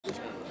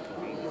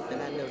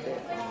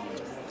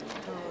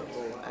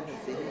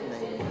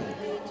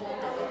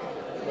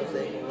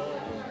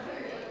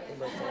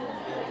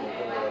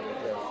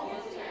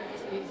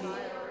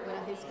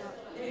Well, he's got,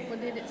 well,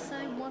 did it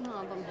say one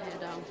of them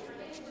had,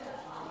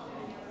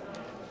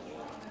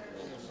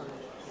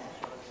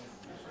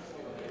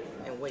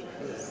 and wait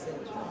for the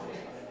central.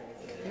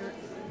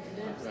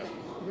 There's that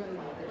road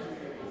there.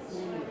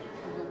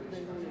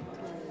 They want it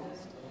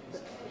closed.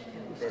 But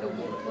we still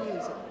want to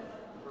close it.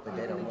 But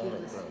they don't want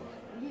it closed.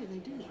 Yeah, they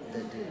do.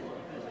 They do.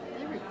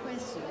 They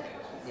requested it.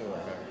 Yeah.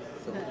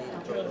 So we need to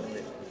close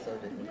it so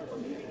that we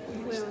close it.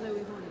 Well, no,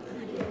 we want it.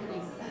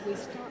 We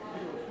stopped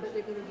it, but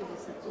they're going to give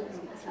us a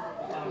closing so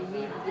that we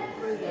need to get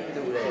through that.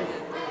 Do that.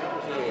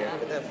 Yeah,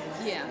 but that's,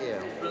 Yeah.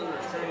 Yeah,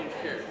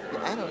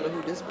 I don't know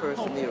who this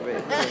person is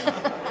right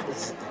here.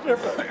 It's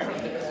different. I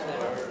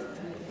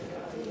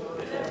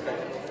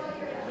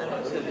don't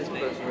know who this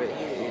person right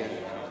here is.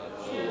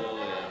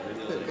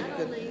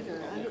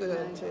 You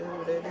couldn't tell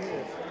who that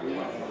is.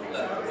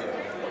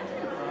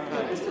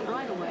 It's the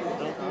right away, it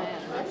doesn't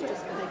matter. That's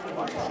just that they can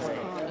watch this car.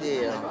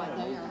 Yeah. Right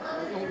there,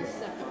 on the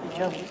second.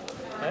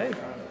 Hey,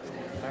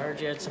 I heard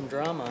you had some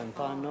drama in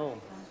Pine Knoll.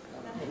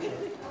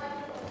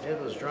 It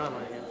was drama.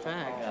 In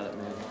fact, Got it,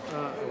 man. I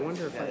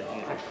wonder if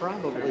I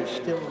probably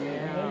still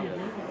have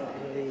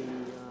the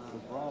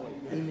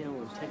email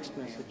and text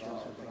messages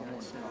of the guy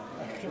sent.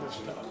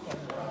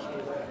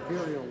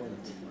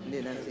 Virulent.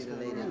 Then I see the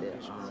lady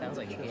that Sounds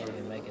like you can't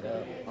even make it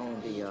up.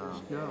 on the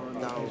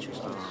No, it's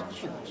just the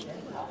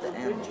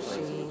animal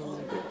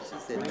place. She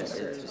said that it's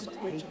racist,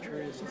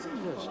 hatred, it's just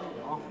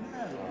awful.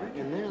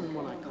 And then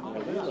when I called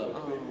it up,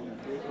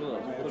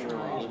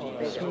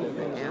 smooth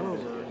things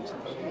over and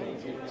said, hey,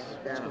 it's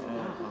down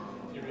tough.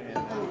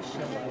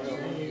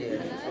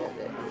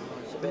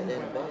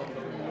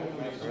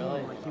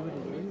 Really? Like you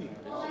wouldn't believe it.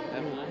 I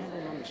mean, I had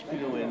it on the speaker.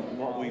 You know, and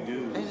what we do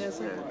And is that's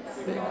her.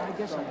 But I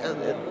guess I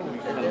And that's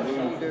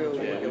the girl we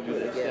we can do put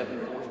that step together.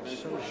 enforcement.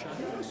 so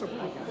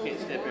shocked. Can't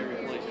step every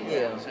place and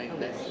Yeah. do the same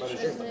thing.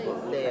 Just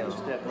down,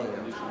 Step up and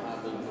do down. some high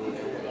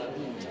visibility.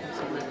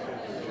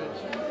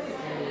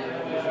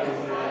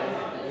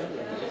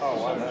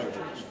 Oh, I know.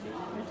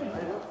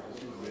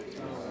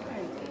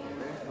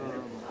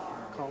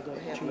 Called up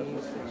the chief, and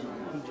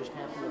he just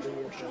happened to be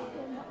at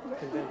a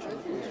convention,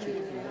 police chief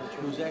convention.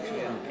 Who's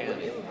actually out of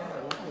county.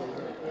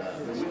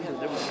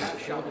 There was a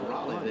shop in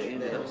Raleigh that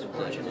ended up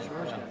splashing his shop.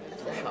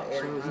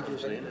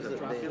 They ended up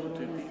killing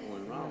 2 people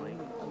in Raleigh.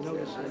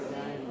 Noticed that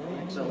guy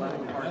and So like,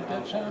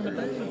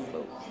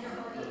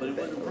 but it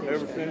wasn't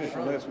Never finish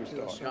unless we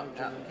start. out in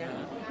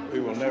county. We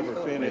will never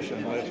finish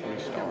unless we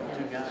start.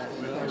 2 guys,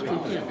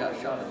 one got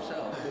shot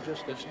himself.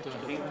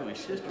 Came to his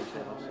sister's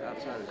house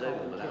outside of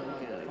Zebulon, but out in the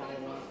county.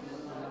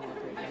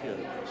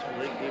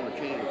 They gave him a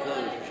change of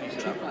clothes, and she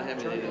said, I'm not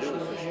having anything to do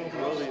with it. So she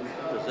drove him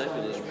to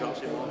Zebulon and dropped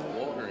him off at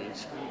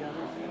Walgreens.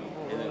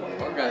 And then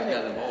our guys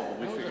got involved, but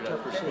we figured out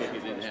pretty quick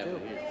it didn't happen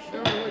here.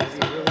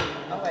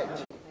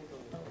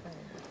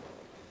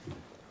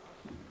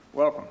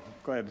 Welcome.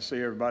 Glad to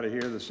see everybody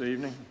here this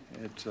evening.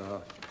 It's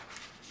an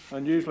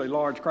unusually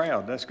large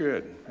crowd. That's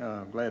good.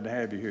 Glad to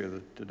have you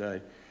here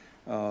today.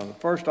 The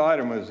first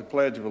item is the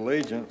Pledge of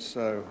Allegiance,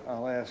 so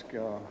I'll ask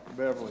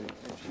Beverly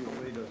if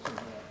she'll lead us in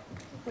that.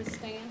 We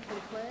stand for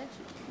the pledge.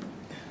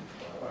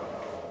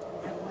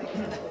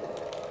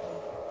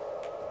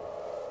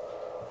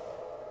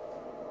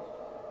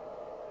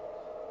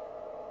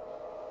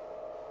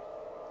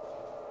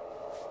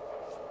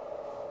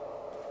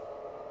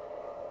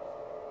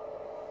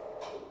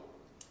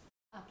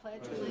 I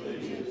pledge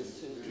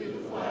allegiance to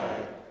the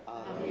flag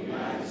of the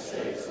United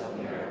States of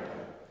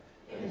America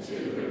and to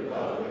the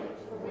republic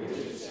for which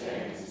it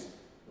stands,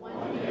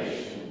 one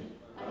nation,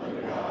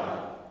 under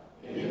God,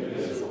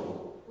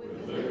 indivisible, with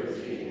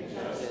liberty and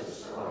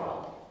justice for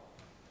all.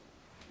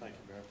 Thank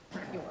you,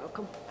 Beverly. You're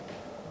welcome.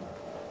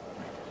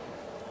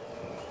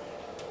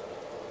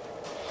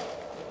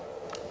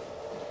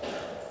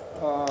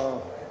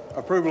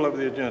 Approval of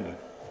the agenda.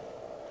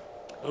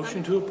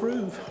 Motion to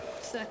approve.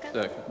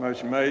 Second?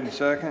 Motion made and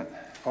second.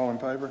 All in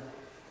favor?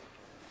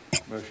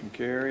 Motion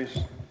carries.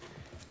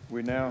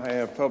 We now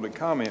have public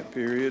comment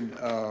period.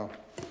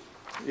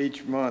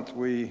 Each month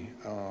we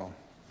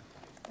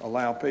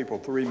allow people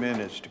 3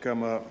 minutes to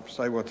come up,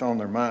 say what's on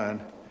their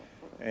mind,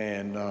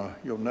 and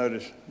you'll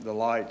notice the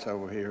lights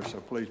over here, so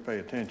please pay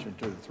attention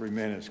to the 3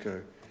 minutes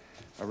because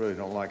I really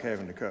don't like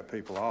having to cut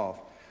people off.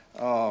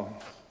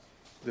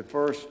 The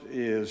first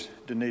is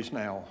Denise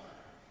Nowell.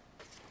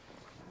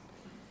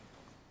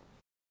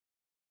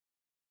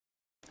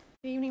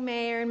 Good evening,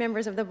 Mayor and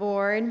members of the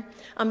board.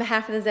 On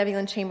behalf of the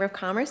Zebulon Chamber of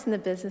Commerce and the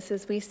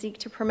businesses we seek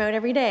to promote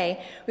every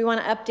day, we want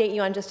to update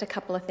you on just a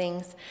couple of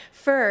things.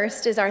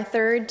 First is our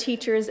third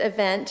Teachers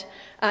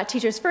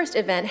First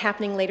event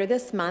happening later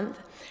this month.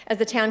 As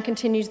the town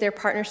continues their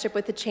partnership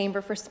with the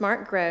Chamber for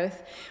Smart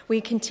Growth,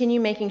 we continue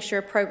making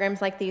sure programs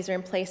like these are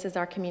in place as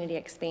our community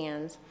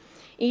expands.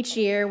 Each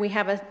year we've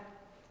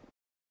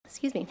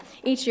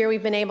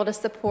been able to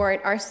support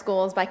our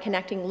schools by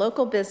connecting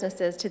local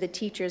businesses to the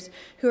teachers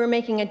who are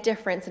making a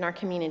difference in our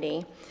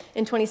community.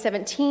 In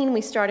 2017,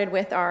 we started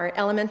with our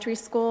elementary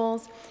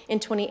schools. In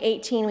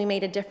 2018, we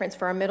made a difference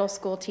for our middle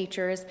school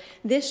teachers.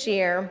 This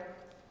year,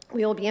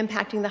 We will be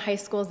impacting the high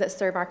schools that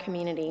serve our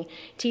community.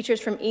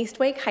 Teachers from East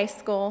Wake High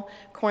School,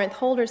 Corinth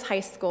Holders High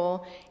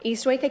School,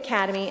 East Wake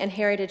Academy, and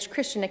Heritage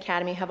Christian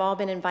Academy have all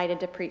been invited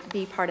to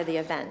be part of the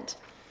event.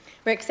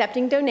 We're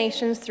accepting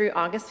donations through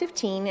August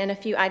 15, and a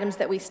few items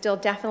that we still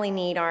definitely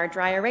need are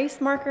dry erase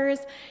markers,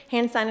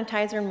 hand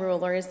sanitizer, and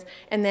rulers.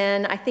 And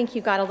then I think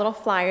you got a little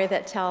flyer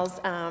that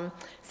tells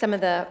some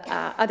of the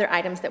other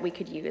items that we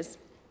could use.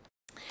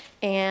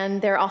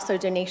 And there are also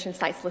donation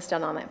sites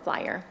listed on that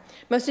flyer.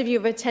 Most of you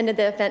have attended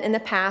the event in the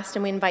past,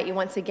 and we invite you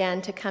once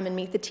again to come and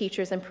meet the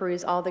teachers and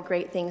peruse all the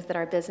great things that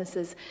our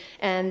businesses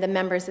and the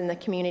members in the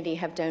community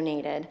have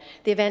donated.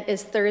 The event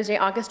is Thursday,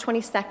 August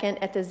 22nd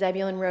at the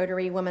Zebulon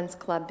Rotary Women's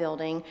Club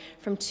building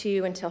from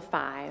 2 until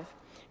 5.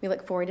 We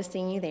look forward to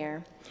seeing you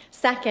there.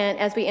 Second,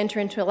 as we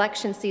enter into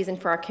election season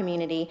for our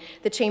community,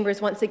 the Chamber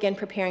is once again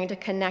preparing to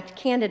connect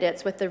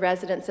candidates with the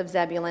residents of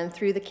Zebulon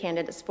through the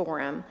Candidates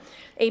Forum.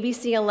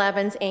 ABC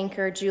 11's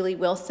anchor, Julie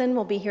Wilson,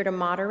 will be here to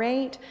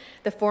moderate.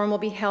 The forum will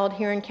be held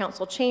here in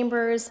Council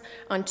Chambers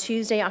on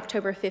Tuesday,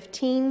 October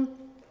 15,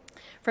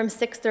 from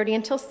 6:30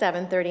 until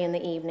 7:30 in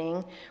the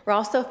evening. We're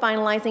also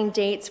finalizing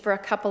dates for a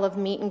couple of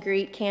meet and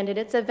greet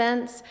candidates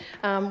events.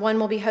 One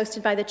will be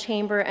hosted by the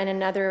Chamber and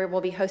another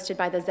will be hosted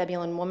by the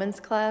Zebulon Women's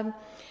Club.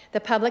 The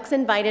public's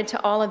invited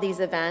to all of these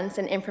events,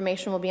 and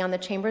information will be on the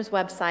Chamber's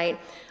website,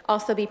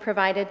 also be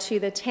provided to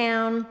the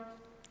town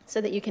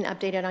so that you can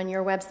update it on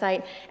your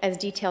website as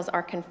details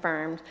are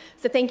confirmed.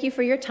 So thank you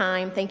for your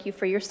time, thank you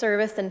for your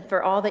service, and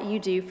for all that you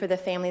do for the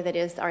family that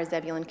is our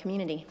Zebulon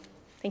community.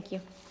 Thank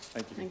you.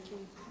 Thank you. Thank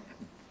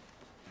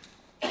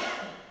you.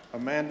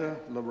 Amanda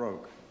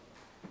LaRoque.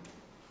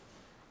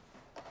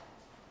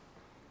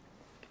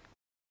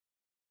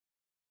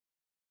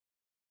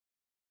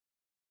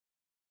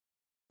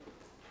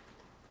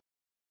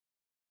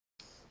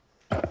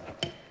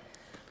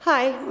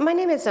 Hi, my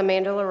name is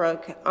Amanda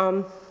LaRoque.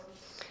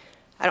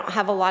 I don't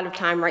have a lot of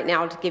time right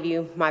now to give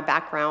you my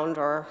background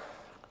or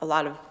a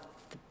lot of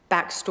the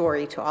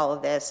backstory to all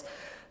of this,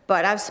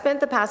 but I've spent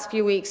the past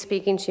few weeks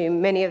speaking to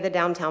many of the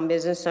downtown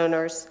business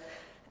owners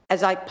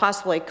as I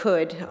possibly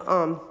could.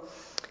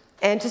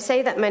 And to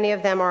say that many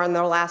of them are on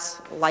their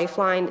last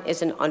lifeline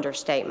is an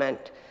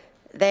understatement.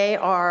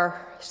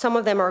 Some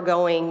of them are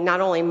going not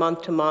only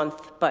month to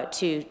month,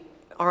 but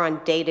are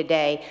on day to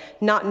day,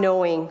 not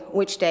knowing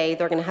which day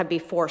they're gonna be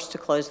forced to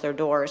close their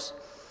doors.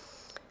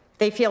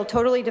 They feel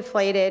totally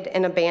deflated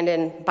and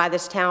abandoned by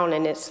this town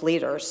and its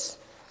leaders.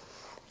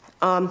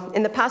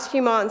 In the past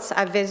few months,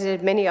 I've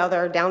visited many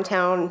other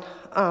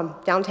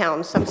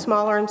downtowns, some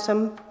smaller and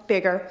some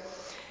bigger.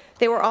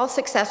 They were all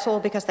successful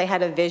because they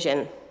had a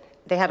vision,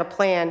 they had a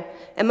plan,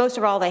 and most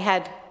of all, they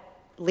had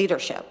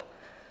leadership.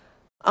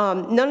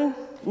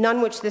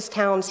 None which this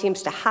town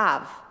seems to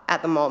have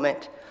at the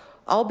moment.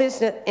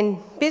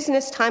 In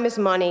business, time is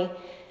money,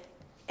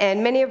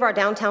 and many of our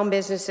downtown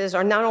businesses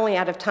are not only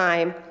out of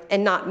time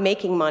and not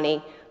making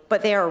money,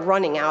 but they are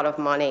running out of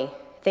money.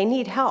 They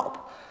need help.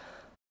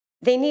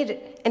 They need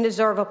and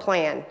deserve a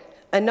plan.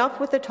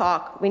 Enough with the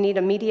talk, we need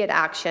immediate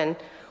action,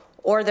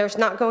 or there's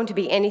not going to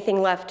be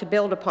anything left to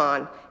build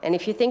upon. And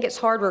if you think it's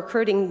hard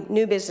recruiting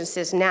new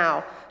businesses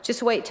now,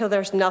 just wait till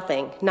there's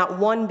nothing, not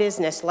one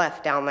business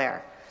left down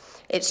there.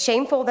 It's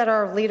shameful that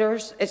our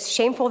leaders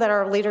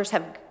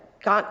have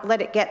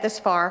let it get this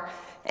far,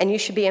 and you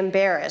should be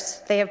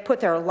embarrassed. They have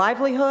put their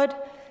livelihood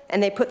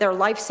and they put their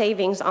life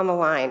savings on the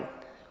line.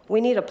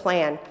 We need a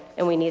plan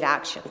and we need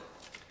action.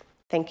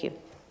 Thank you.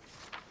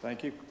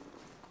 Thank you.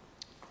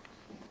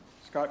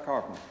 Scott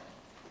Carpenter.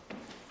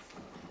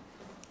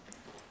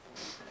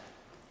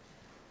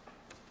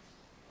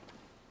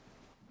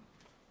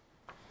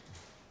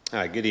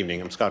 Hi, good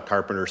evening. I'm Scott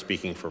Carpenter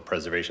speaking for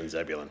Preservation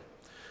Zebulon.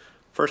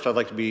 First, I'd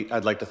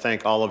like to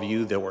thank all of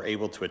you that were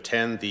able to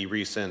attend the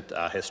recent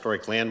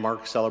historic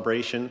landmark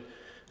celebration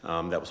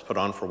that was put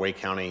on for Wake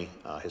County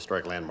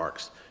Historic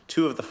Landmarks.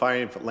 2 of the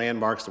 5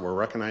 landmarks that were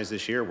recognized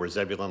this year were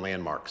Zebulon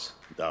landmarks,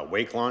 the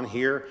Wake Lawn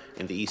here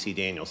and the E.C.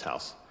 Daniels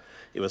House.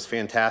 It was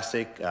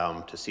fantastic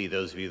to see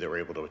those of you that were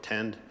able to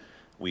attend.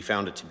 We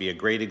found it to be a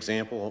great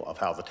example of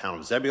how the town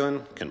of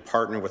Zebulon can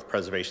partner with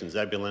Preservation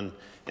Zebulon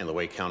and the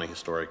Wake County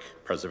Historic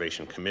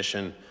Preservation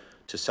Commission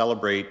to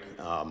celebrate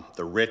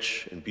the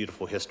rich and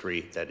beautiful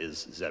history that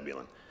is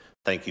Zebulon.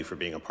 Thank you for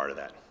being a part of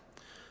that.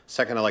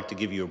 Second, I'd like to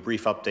give you a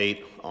brief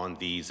update on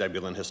the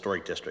Zebulon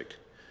Historic District.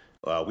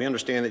 We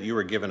understand that you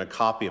were given a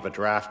copy of a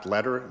draft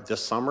letter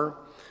this summer.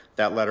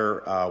 That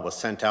letter was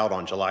sent out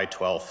on July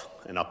 12th,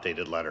 an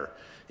updated letter.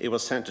 It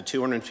was sent to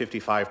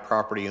 255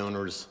 property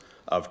owners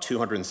of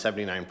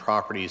 279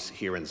 properties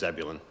here in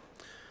Zebulon.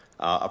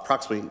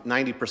 Approximately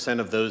 90%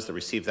 of those that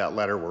received that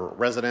letter were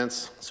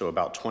residents, so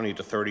about 20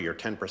 to 30 or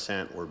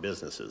 10% were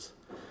businesses.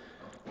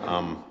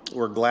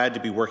 We're glad to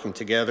be working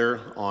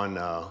together on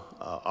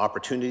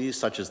opportunities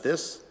such as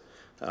this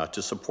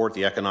to support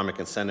the economic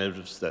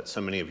incentives that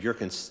so many of your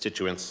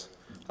constituents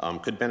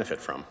could benefit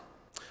from.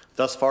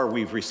 Thus far,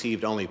 we've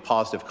received only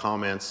positive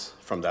comments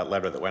from that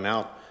letter that went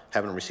out.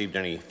 haven't received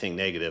anything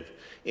negative.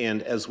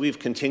 And as we've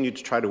continued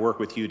to try to work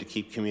with you to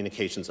keep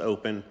communications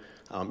open,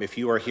 if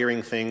you are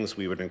hearing things,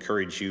 we would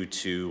encourage you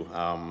to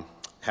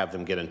have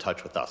them get in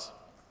touch with us.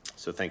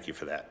 So thank you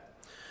for that.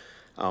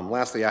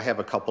 Lastly, I have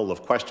a couple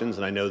of questions,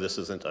 and I know this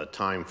isn't a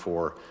time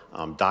for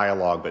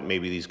dialogue, but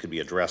maybe these could be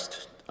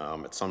addressed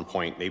at some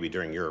point, maybe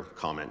during your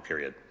comment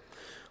period.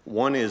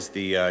 One is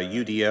the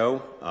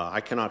UDO.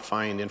 I cannot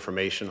find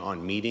information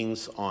on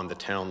meetings on the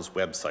town's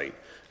website.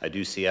 I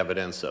do see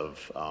evidence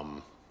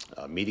of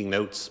meeting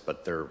notes,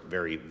 but they're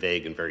very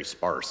vague and very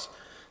sparse.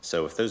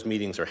 So if those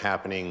meetings are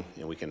happening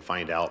and we can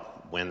find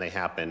out when they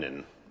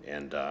happen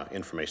and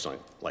information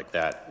like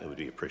that, it would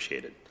be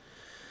appreciated.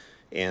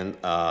 And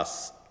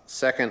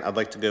second, I'd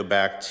like to go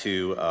back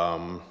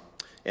to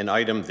an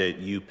item that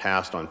you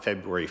passed on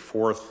February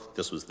 4th.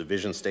 This was the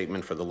vision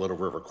statement for the Little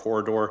River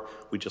Corridor.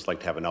 We'd just like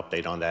to have an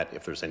update on that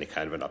if there's any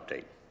kind of an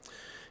update.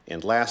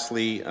 And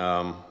lastly,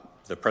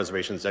 the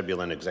Preservation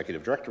Zebulon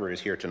Executive Director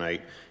is here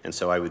tonight, and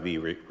so I would be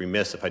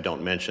remiss if I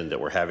don't mention that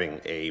we're having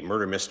a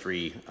murder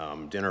mystery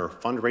dinner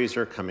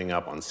fundraiser coming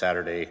up on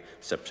Saturday,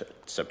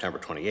 September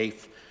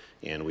 28th,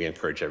 and we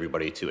encourage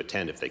everybody to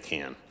attend if they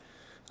can.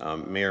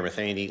 Mayor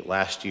Matheny,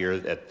 last year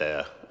at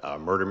the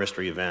murder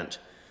mystery event,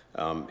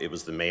 it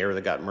was the mayor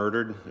that got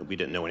murdered. We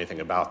didn't know anything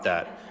about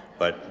that,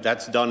 but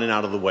that's done and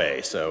out of the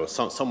way, so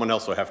someone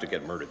else will have to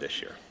get murdered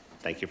this year.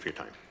 Thank you for your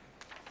time.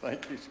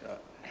 Thank you,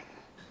 Scott.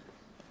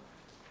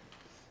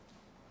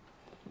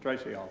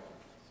 Tracy Alford.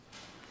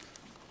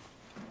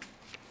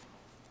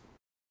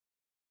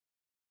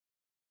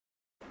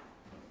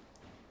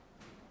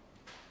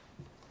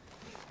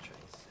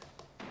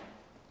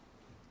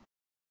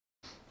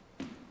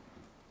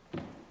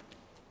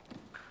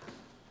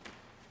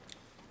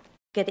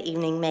 Good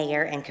evening,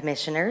 Mayor and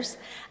Commissioners.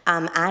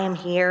 I am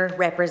here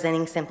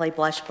representing Simply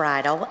Blush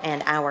Bridal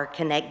and our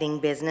connecting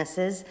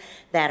businesses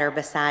that are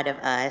beside of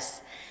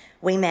us.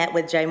 We met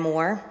with Joe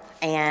Moore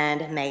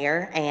and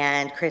Mayor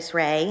and Chris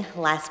Ray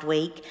last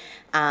week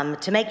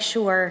to make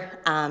sure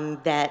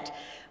that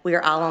we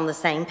are all on the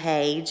same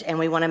page, and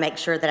we want to make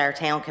sure that our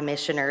town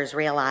commissioners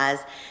realize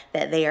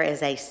that there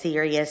is a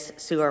serious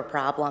sewer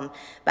problem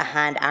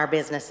behind our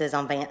businesses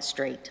on Vance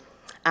Street.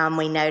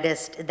 We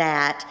noticed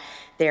that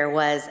there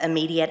was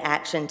immediate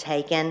action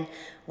taken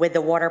with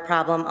the water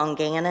problem on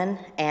Gannon,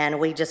 and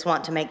we just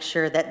want to make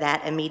sure that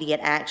that immediate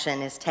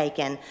action is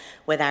taken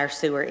with our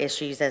sewer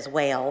issues as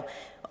well.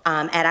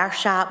 At our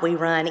shop, we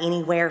run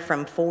anywhere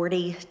from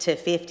 40 to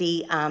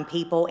 50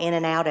 people in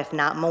and out, if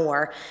not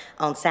more,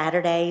 on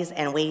Saturdays,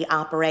 and we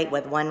operate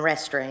with one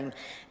restroom,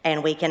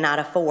 and we cannot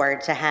afford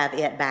to have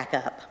it back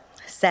up.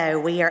 So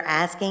we are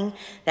asking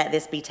that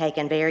this be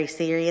taken very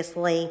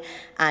seriously,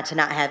 to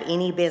not have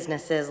any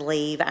businesses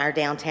leave our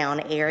downtown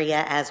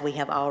area, as we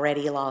have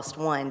already lost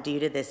one due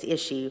to this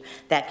issue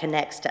that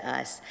connects to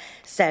us.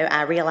 So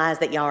I realize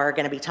that y'all are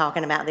going to be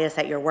talking about this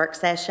at your work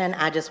session.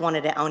 I just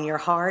wanted it on your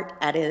heart,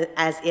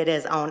 as it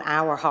is on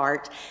our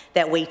heart,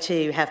 that we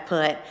too have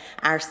put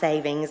our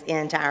savings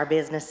into our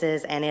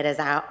businesses, and it is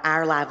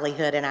our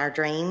livelihood and our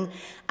dream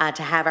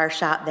to have our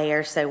shop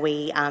there. So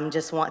we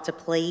just want to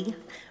plead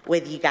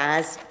with you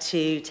guys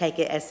to take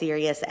it as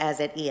serious as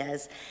it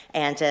is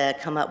and to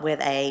come up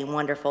with a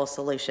wonderful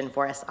solution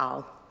for us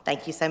all.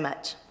 Thank you so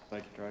much.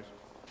 Thank you, Tracy.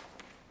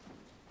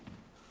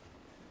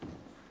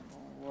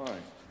 All right,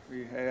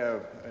 we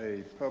have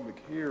a public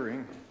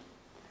hearing,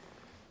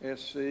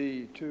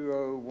 SC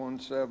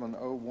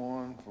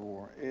 201701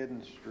 for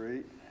Eden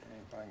Street.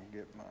 And if I can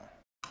get my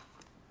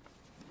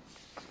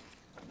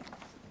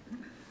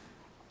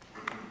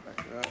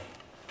back it up.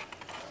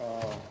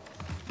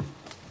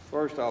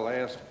 First, I'll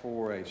ask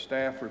for a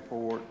staff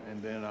report, and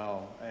then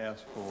I'll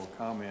ask for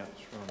comments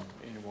from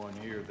anyone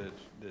here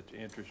that's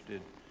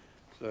interested.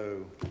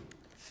 So,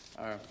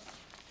 our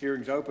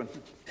hearing's open.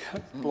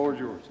 The floor is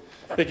yours.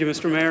 Thank you,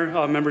 Mr.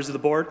 Mayor, members of the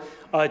board.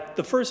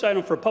 The first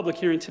item for public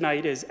hearing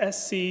tonight is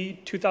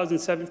SC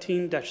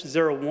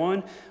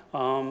 2017-01.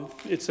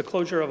 It's the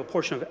closure of a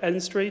portion of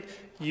Eden Street.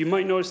 You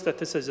might notice that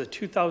this is a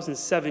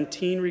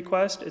 2017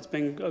 request. It's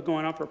been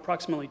going on for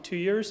approximately 2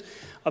 years.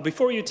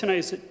 Before you tonight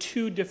is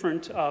two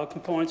different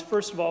components.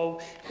 First of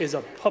all is a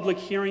public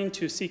hearing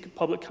to seek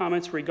public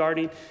comments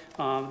regarding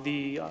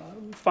the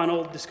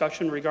final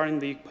discussion regarding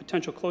the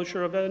potential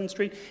closure of Eden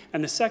Street.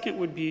 And the second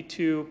would be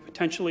to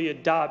potentially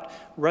adopt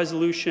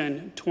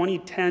Resolution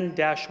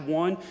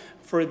 2010-1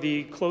 for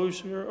the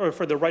closure, or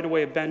for the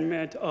right-of-way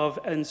abandonment of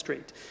Eden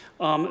Street.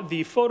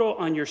 The photo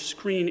on your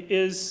screen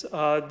is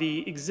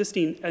the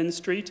existing Eden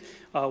Street.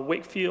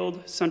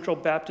 Wakefield Central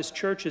Baptist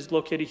Church is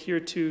located here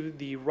to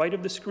the right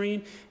of the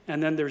screen,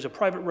 and then there's a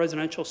private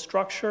residential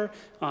structure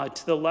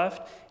to the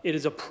left. It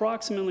is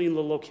approximately in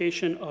the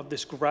location of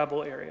this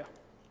gravel area.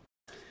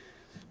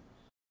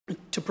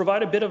 To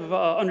provide a bit of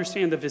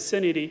understanding of the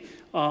vicinity,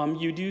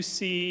 you do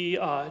see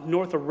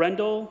north of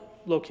Rendell,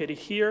 located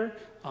here,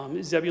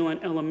 Zebulon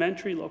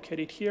Elementary,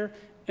 located here,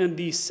 and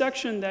the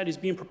section that is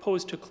being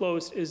proposed to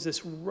close is this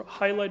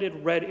highlighted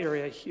red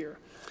area here.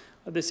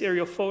 This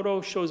aerial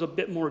photo shows a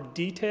bit more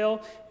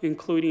detail,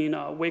 including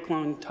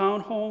Wakeland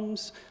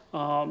Townhomes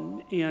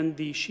and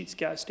the Sheetz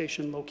gas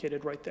station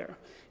located right there.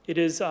 It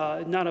is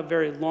not a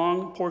very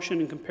long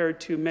portion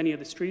compared to many of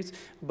the streets,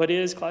 but it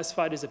is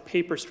classified as a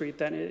paper street,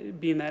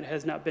 being that it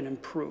has not been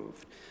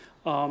improved.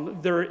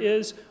 There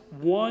is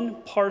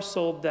one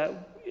parcel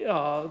that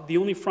the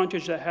only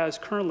frontage that has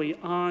currently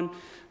on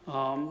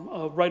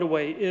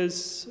right-of-way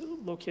is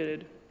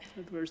located,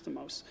 where's the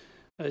mouse?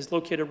 Is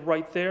located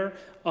right there.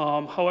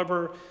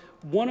 However,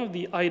 one of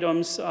the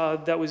items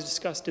that was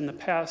discussed in the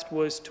past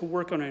was to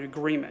work on an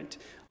agreement.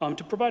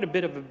 To provide a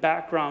bit of a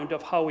background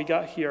of how we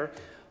got here,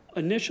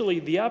 initially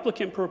the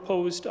applicant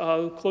proposed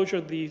closure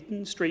of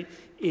the street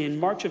in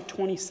March of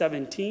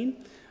 2017.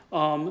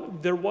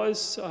 There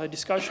was a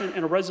discussion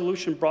and a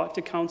resolution brought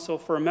to council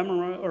for a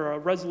memorandum or a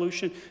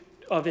resolution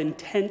of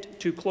intent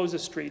to close the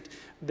street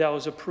that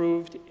was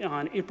approved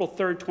on April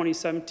 3rd,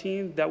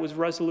 2017. That was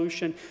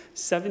resolution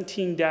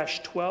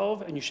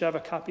 17-12, and you should have a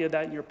copy of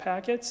that in your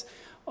packets.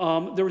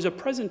 There was a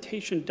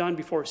presentation done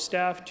before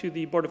staff to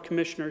the Board of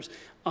Commissioners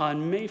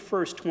on May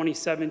 1st,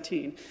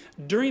 2017.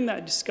 During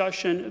that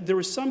discussion, there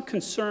was some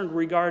concern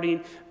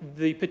regarding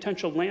the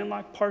potential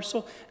landlocked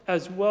parcel,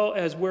 as well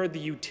as where the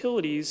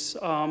utilities,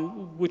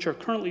 which are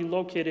currently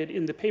located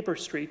in the paper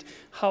street,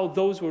 how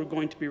those were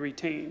going to be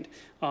retained.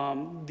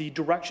 The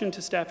direction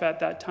to staff at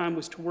that time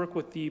was to work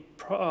with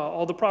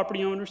all the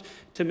property owners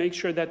to make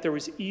sure that there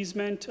was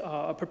easement,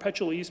 a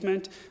perpetual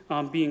easement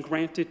being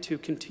granted to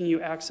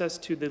continue access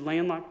to the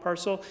landlocked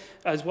parcel,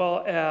 as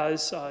well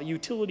as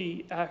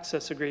utility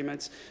access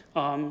agreements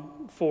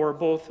for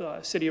both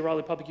City of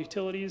Raleigh Public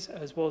Utilities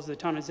as well as the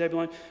Town of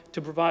Zebulon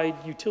to provide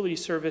utility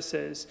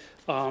services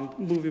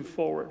moving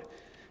forward.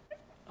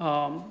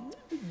 That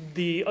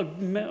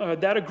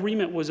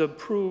agreement was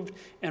approved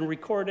and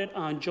recorded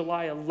on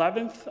July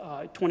 11th,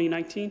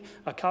 2019.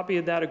 A copy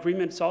of that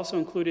agreement is also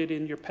included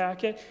in your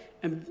packet.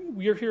 And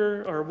we're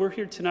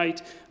here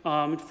tonight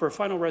for a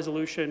final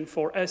resolution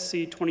for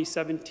SC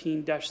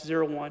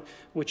 2017-01,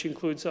 which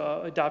includes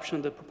adoption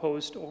of the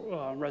proposed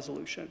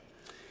resolution.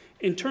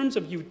 In terms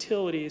of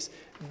utilities,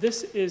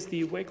 this is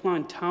the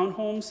Wakeland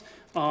Townhomes.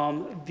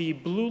 The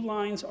blue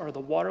lines are the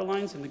water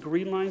lines and the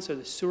green lines are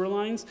the sewer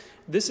lines.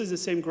 This is the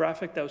same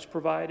graphic that was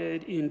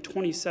provided in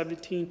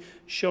 2017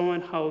 showing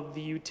how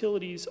the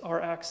utilities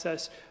are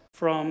accessed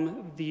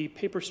from the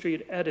Paper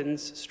Street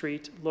Edens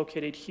Street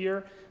located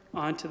here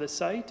onto the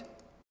site,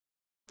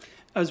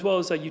 as well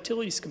as a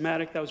utility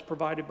schematic that was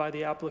provided by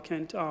the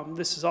applicant.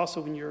 This is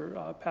also in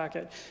your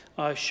packet,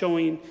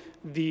 showing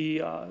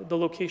the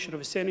location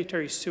of a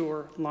sanitary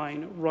sewer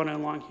line running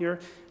along here.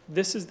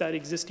 This is that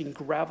existing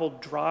gravel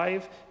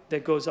drive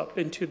that goes up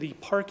into the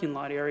parking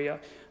lot area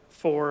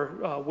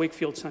for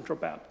Wakefield Central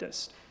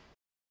Baptist.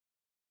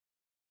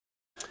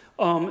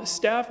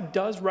 Staff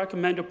does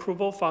recommend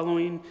approval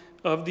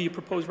of the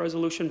proposed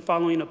resolution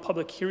following a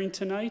public hearing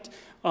tonight,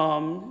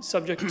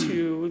 subject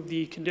to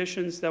the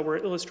conditions that were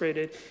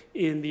illustrated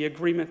in the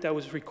agreement that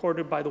was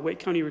recorded by the Wake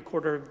County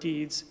Recorder of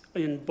Deeds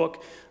in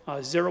book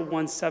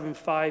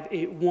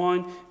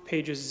 017581,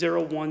 pages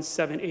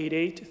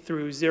 01788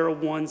 through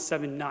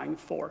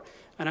 01794.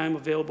 And I'm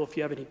available if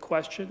you have any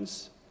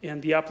questions.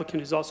 And the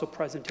applicant is also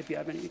present if you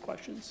have any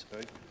questions.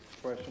 Okay.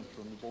 Questions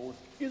from the board?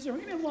 Is there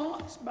any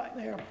lots back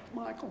there,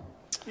 Michael?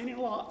 Any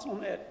lots on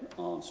that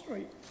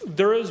street?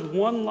 There is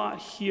one lot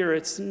here.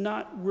 It's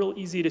not real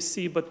easy to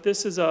see, but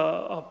this is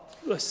a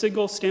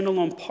single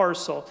standalone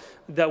parcel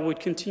that would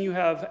continue to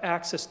have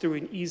access through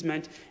an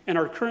easement. And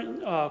our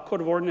current Code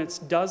of Ordinance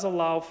does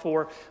allow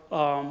for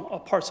a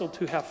parcel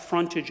to have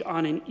frontage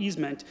on an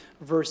easement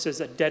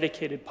versus a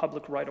dedicated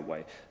public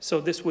right-of-way.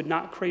 So this would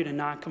not create a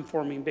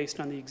non-conforming based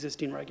on the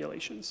existing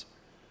regulations.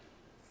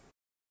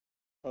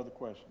 Other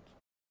questions?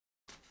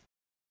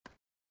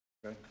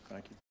 Okay,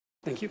 thank you.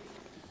 Thank you.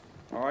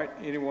 All right,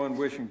 anyone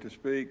wishing to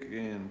speak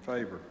in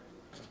favor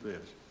of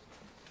this?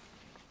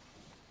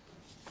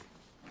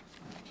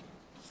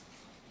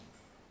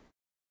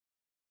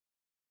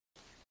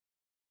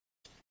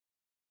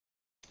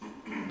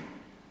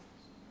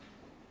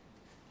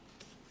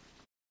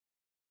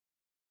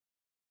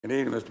 Good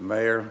evening, Mr.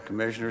 Mayor,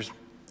 Commissioners.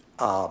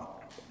 I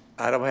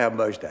don't have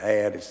much to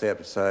add except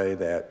to say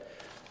that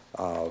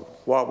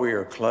what we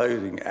are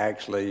closing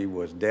actually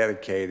was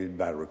dedicated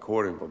by the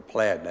recording of a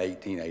plat in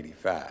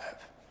 1885.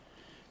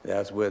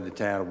 That's when the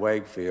town of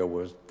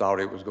Wakefield thought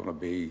it was going to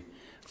be,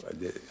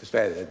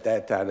 at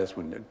that time, that's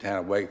when the town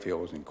of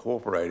Wakefield was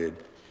incorporated,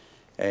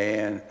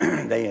 and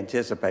they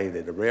anticipated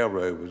that the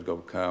railroad was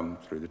going to come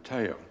through the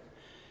town.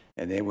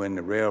 And then when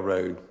the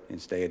railroad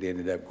instead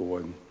ended up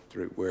going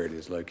through where it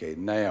is located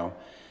now,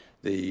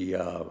 the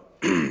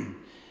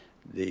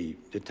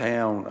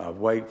town of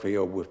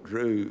Wakefield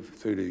withdrew,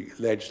 through the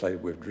legislature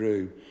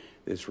withdrew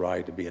this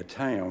right to be a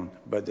town,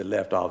 but they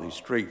left all these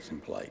streets in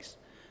place.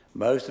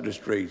 Most of the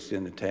streets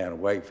in the town of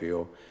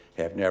Wakefield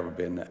have never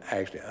been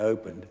actually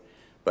opened,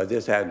 but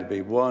this happened to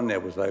be one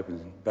that was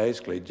opened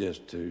basically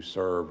just to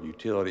serve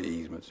utility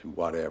easements and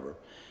whatever.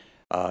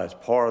 As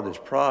part of this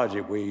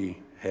project, we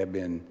have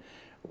been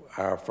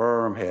our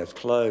firm has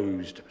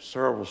closed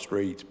several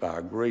streets by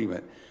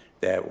agreement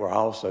that were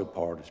also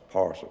part of this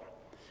parcel.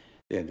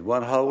 And the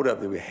one holdup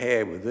that we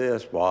had with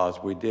this was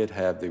we did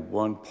have the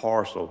one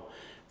parcel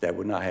that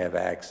would not have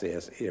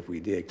access if we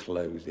did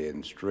close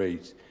in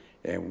streets.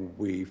 And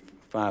we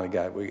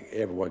finally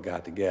everyone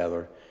got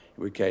together.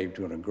 We came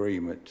to an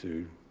agreement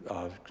to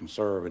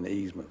conserve an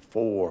easement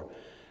for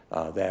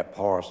that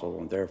parcel,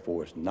 and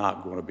therefore it's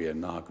not going to be a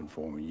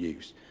non-conforming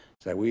use.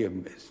 So we have,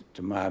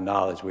 to my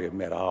knowledge, we have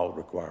met all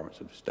requirements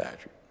of the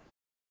statute.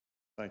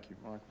 Thank you,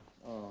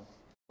 Michael.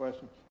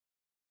 Questions?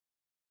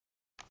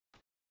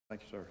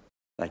 Thank you, sir.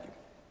 Thank you.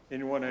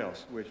 Anyone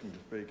else wishing to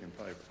speak in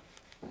favor?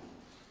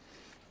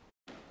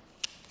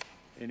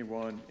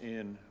 Anyone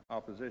in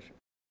opposition?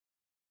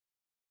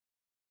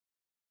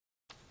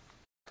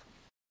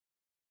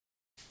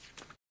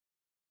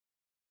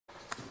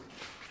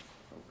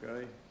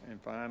 Okay,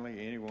 and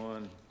finally,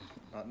 anyone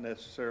not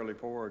necessarily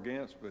for or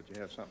against, but you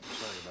have something to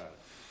say about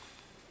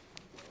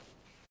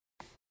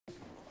it.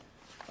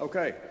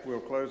 Okay, we'll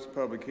close the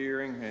public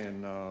hearing,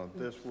 and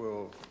this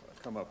will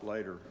come up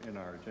later in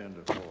our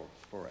agenda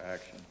for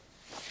action.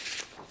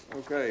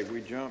 Okay,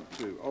 we jump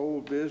to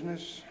old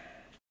business.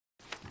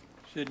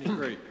 Sydney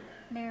Creek.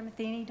 Mayor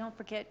Matheny, don't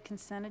forget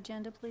consent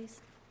agenda, please.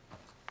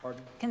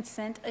 Pardon?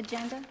 Consent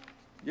agenda.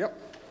 Yep,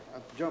 I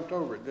jumped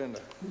over it, didn't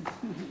I?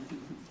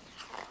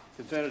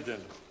 Consent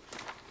agenda.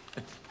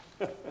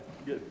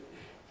 Good.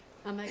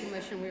 I make a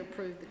motion we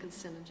approve the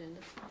consent agenda.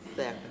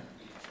 Second.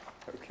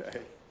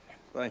 Okay,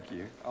 thank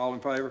you. All in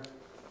favor?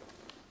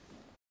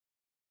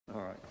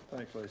 All right,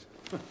 thanks, Lisa.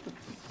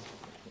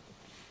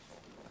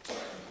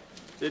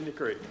 Sydney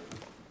Creek.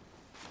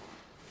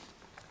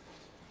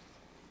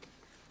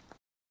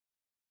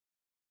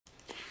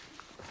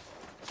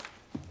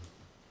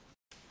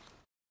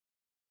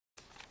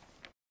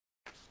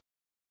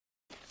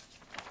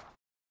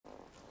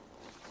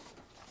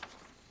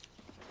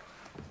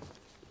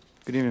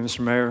 Good evening, Mr.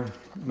 Mayor,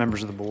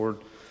 members of the board.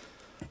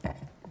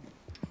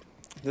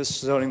 This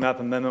zoning map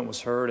amendment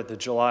was heard at the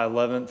July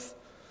 11th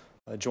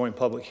joint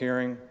public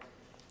hearing.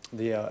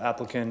 The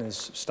applicant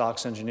is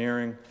Stocks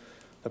Engineering.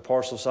 The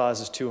parcel size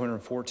is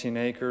 214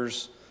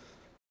 acres,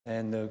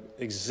 and the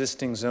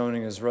existing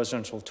zoning is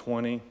residential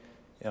 20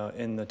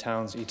 in the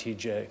town's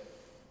ETJ.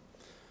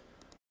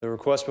 The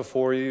request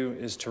before you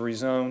is to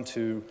rezone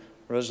to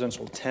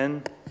residential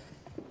 10.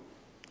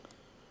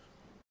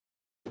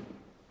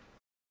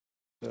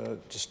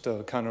 Just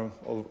a kind of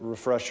a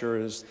refresher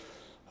is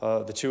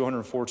the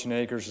 214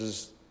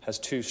 acres has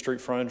two street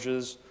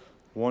frontages.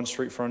 One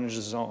street frontage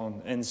is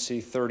on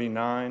NC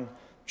 39,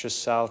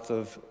 just south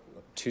of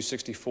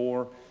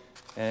 264,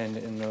 and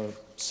in the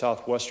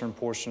southwestern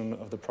portion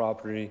of the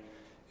property,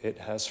 it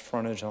has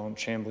frontage on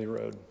Chambly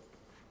Road.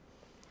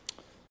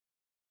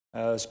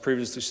 As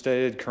previously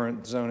stated,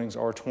 current zoning's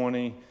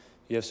R20.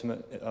 You have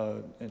some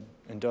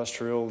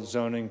industrial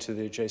zoning to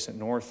the adjacent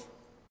north.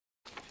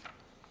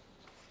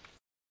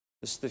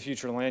 This is the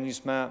future land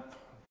use map.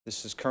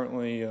 This is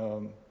currently,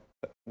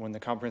 when the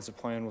comprehensive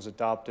plan was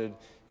adopted,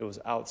 it was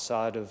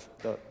outside of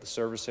the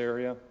service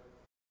area.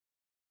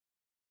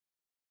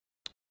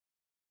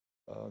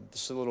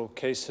 This is a little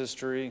case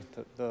history.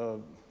 The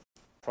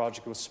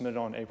project was submitted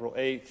on April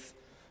 8th.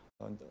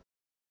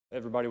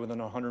 Everybody within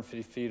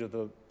 150 feet of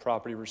the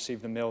property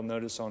received the mail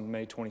notice on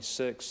May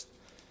 26th.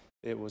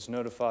 It was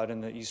notified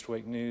in the East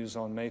Wake News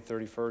on May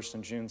 31st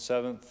and June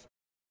 7th.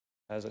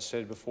 As I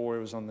stated before, it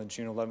was on the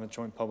June 11th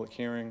joint public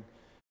hearing.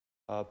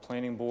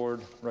 Planning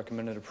board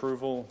recommended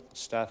approval.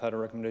 Staff had a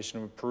recommendation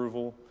of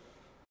approval.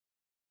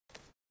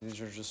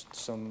 These are just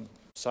some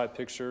site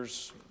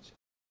pictures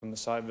from the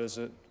site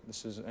visit.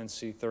 This is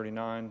NC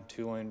 39,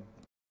 two-lane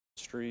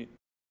street.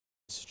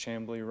 This is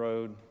Chambly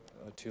Road,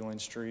 two-lane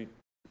street.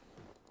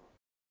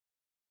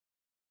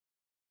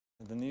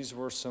 And then these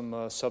were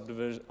some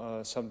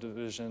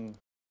subdivision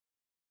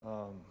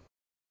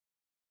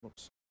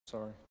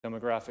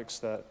demographics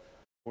that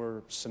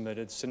were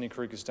submitted. Sydney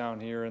Creek is down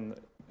here in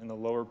the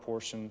lower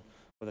portion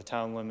of the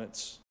town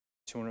limits,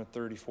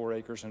 234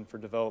 acres in for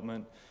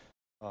development,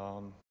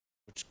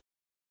 which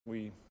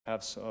we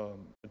have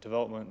a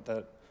development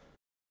that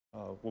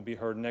will be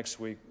heard next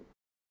week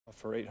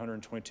for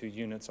 822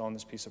 units on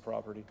this piece of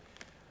property.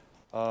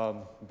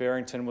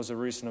 Barrington was a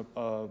recent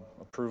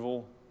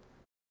approval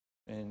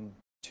in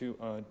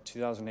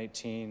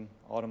 2018,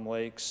 Autumn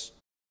Lakes,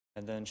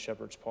 and then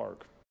Shepherd's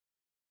Park.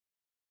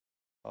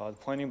 The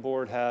planning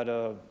board had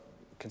a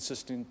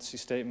consistency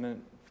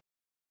statement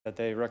that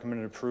they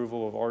recommended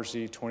approval of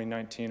RZ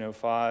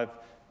 2019-05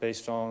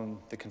 based on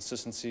the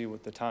consistency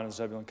with the Town of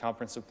Zebulon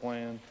Comprehensive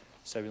Plan,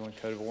 Zebulon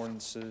Code of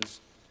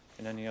Ordinances,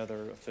 and any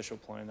other official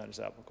plan that is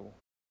applicable.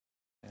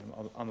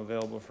 And I'm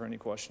available for any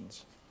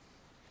questions.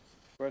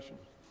 Questions?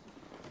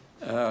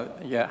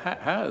 Yeah,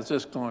 how is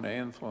this going to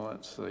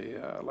influence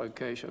the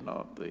location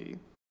of the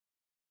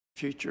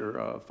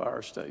future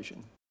fire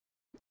station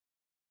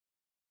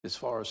as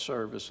far as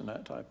service and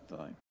that type of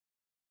thing?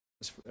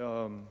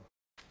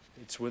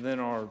 It's within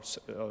our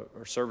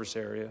service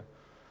area.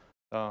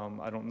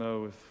 I don't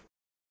know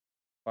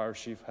fire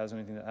chief has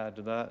anything to add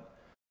to that.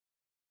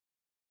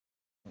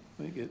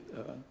 We get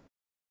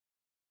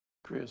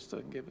Chris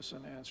to give us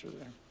an answer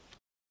there.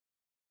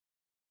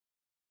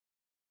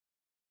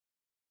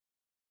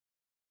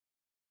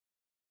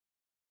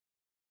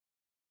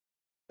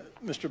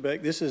 Mr.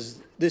 Beck,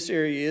 this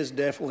area is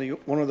definitely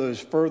one of those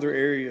further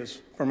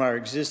areas from our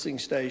existing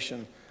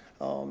station.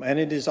 And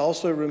it is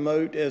also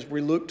remote as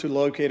we look to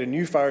locate a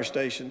new fire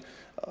station.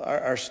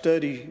 Our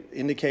study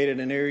indicated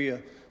an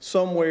area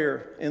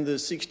somewhere in the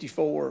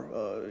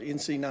 64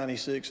 NC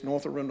 96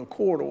 North Arundel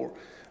corridor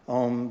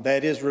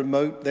that is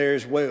remote there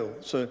as well.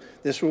 So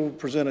this will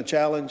present a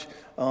challenge.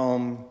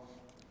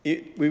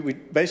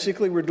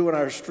 Basically, we're doing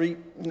our street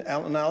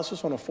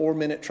analysis on a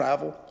 4-minute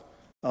travel.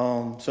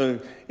 So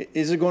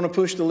is it going to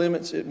push the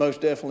limits? It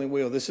most definitely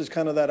will. This is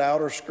kind of that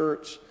outer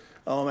skirts.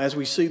 As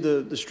we see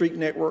the street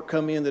network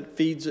come in that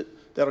feeds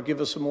it, that'll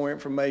give us some more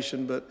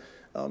information. But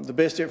the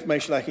best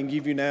information I can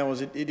give you now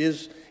is it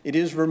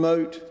is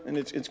remote, and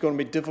it's going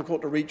to be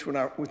difficult to reach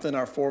within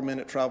our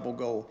 4-minute travel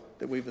goal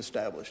that we've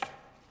established.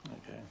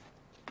 Okay.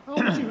 How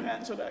would you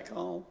answer that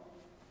call?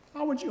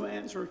 How would you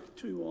answer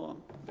to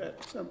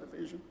that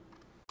subdivision?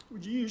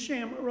 Would you use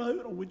Shamley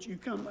Road, or would you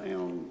come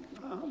down?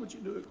 How would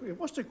you do it quick?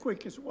 What's the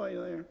quickest way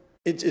there?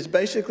 It's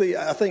basically,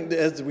 I think,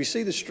 as we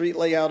see the street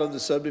layout of the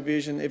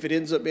subdivision, if it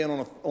ends up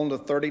being on the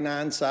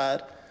 39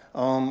 side,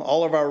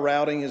 all of our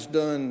routing is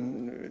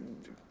done,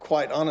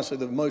 quite honestly,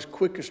 the most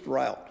quickest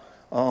route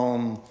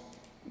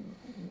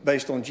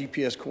based on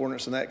GPS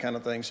coordinates and that kind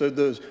of thing. So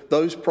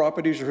those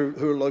properties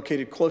who are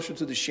located closer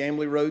to the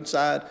Shamley Road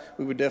side,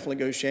 we would definitely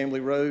go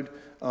Shamley Road.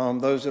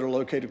 Those that are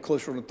located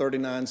closer on the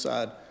 39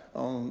 side,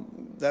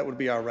 that would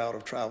be our route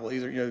of travel,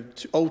 either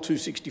old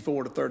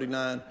 264 to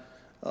 39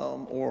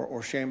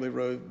 or Shamley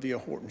Road via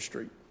Horton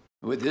Street.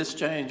 Would this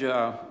change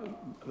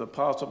the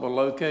possible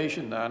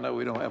location? I know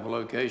we don't have a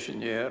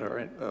location yet,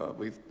 or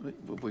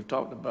we've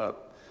talked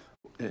about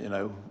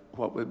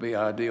what would be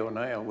ideal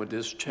now. Would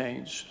this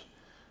change?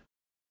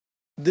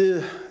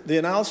 The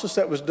analysis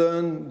that was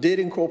done did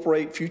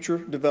incorporate future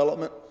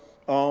development,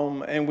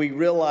 and we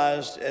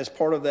realized as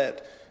part of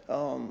that,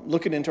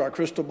 looking into our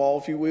crystal ball,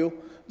 if you will,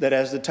 that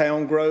as the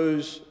town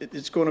grows,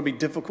 it's going to be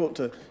difficult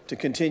to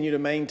continue to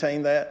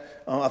maintain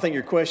that. I think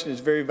your question is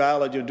very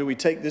valid. Do we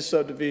take this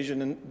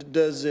subdivision and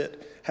does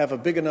it have a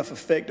big enough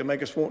effect to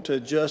make us want to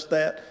adjust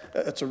that?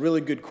 That's a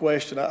really good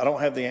question. I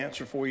don't have the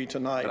answer for you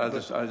tonight.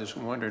 I just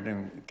wondered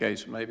in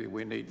case maybe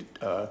we need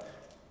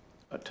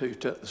two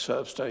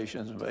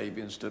substations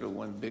maybe instead of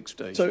one big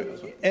station.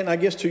 So, and I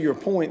guess to your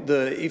point,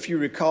 if you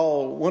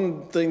recall,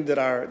 one thing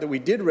that we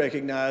did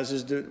recognize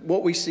is that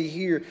what we see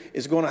here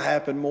is going to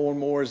happen more and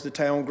more as the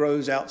town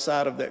grows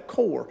outside of that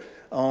core.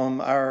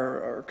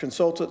 Our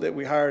consultant that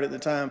we hired at the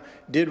time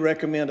did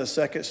recommend a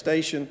second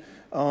station.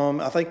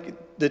 I think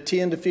the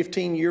 10 to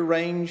 15 year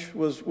range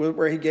was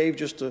where he gave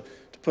just to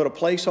put a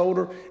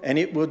placeholder, and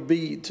it would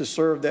be to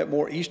serve that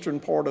more eastern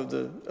part of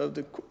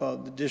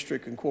the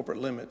district and corporate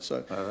limits.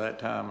 So that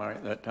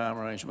time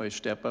range may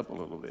step up a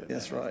little bit.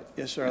 That's right.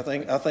 Yes, sir.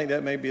 I think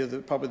that may be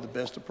probably the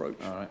best approach.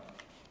 All right.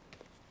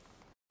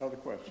 Other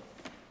questions?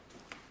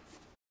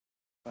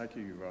 Thank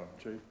you,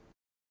 Chief.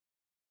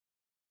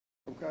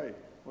 Okay,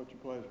 what's your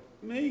pleasure?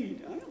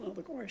 Meade, I have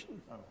another question.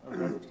 Oh,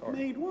 okay,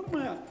 Meade, what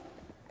about,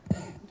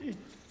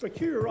 for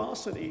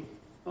curiosity,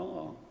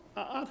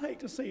 I'd hate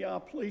to see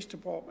our police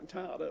department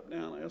tied up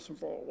down there so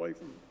far away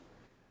from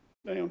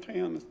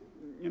downtown.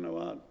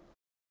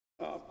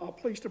 Our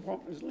police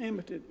department is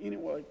limited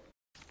anyway.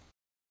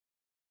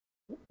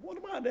 What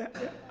about that?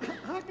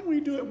 How can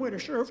we do it where the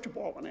sheriff's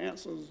department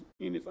answers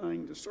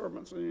anything,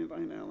 disturbance or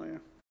anything down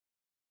there?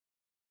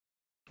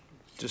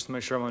 Just to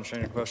make sure I'm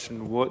understanding your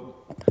question,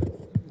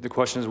 the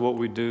question is what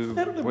we do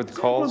with the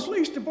calls?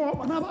 Police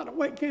department, how about the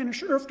Wake County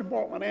Sheriff's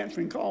Department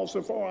answering calls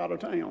so far out of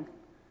town?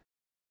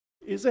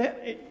 Is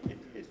that,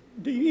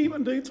 do you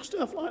even do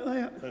stuff like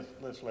that?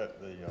 Let's let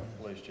the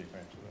police chief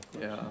answer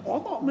that. Yeah.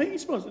 Well, I thought me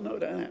supposed to know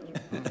that answer.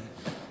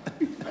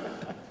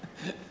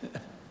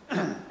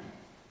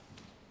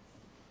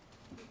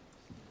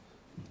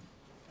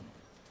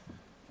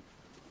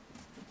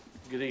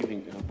 Good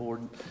evening,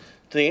 Board.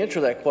 To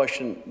answer that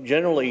question,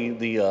 generally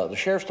the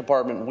Sheriff's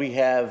Department, we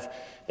have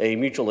a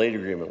mutual aid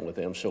agreement with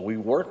them, so we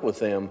work with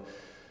them.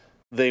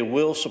 They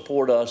will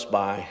support us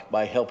by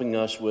helping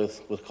us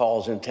with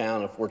calls in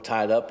town if we're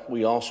tied up.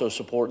 We also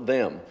support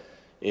them.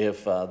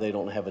 If they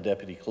don't have a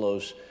deputy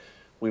close,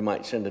 we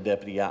might send a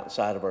deputy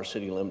outside of our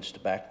city limits to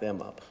back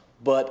them up.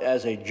 But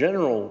as a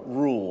general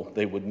rule,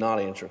 they would not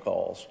answer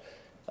calls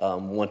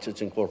once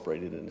it's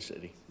incorporated in the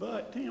city.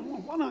 But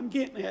Tim, what I'm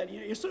getting at,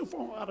 you're so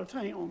far out of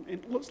town,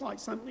 and it looks like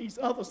some of these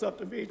other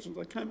subdivisions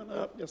are coming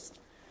up just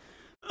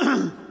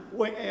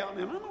way out.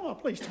 And I know our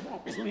police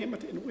department is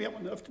limited, and we have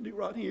enough to do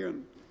right here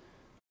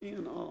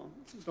in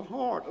the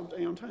heart of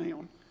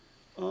downtown.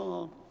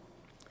 And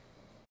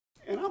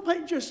I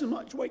pay just as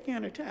much Wake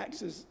County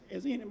taxes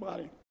as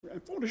anybody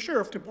for the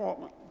sheriff's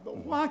department. But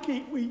why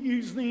can't we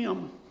use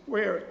them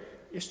where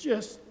it's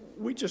just,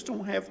 we just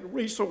don't have the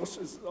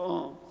resources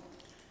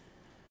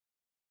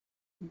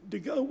to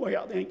go way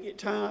out there and get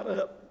tied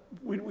up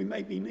when we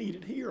may be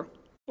needed here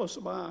close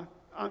by.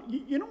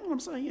 You know what I'm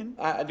saying?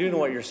 I do know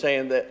what you're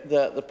saying.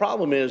 The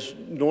problem is,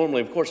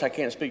 normally, of course, I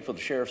can't speak for the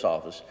sheriff's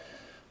office,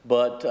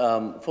 but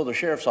for the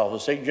sheriff's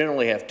office, they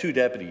generally have 2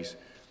 deputies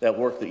that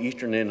work the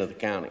eastern end of the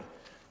county.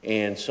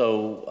 And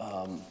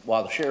so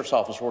while the sheriff's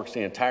office works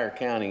the entire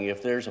county,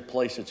 if there's a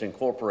place that's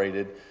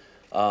incorporated,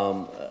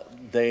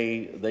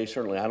 they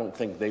certainly, I don't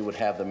think they would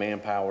have the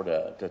manpower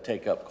to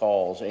take up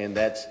calls. And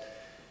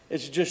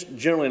it's just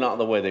generally not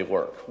the way they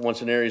work.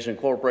 Once an area is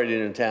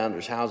incorporated in town,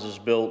 there's houses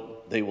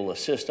built, they will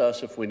assist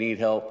us if we need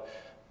help,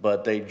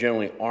 but they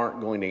generally aren't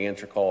going to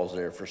answer calls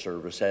there for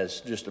service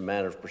as just a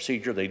matter of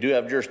procedure. They do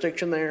have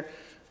jurisdiction there.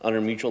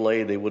 Under mutual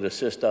aid, they would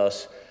assist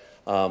us.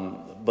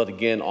 But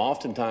again,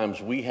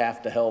 oftentimes we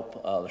have to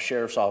help the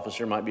sheriff's office.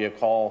 There might be a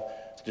call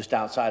just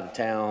outside of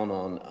town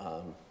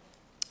on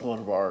one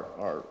of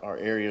our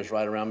areas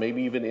right around,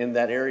 maybe even in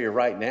that area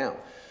right now.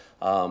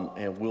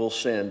 And we'll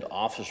send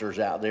officers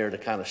out there to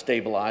kind of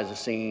stabilize a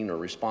scene or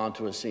respond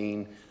to a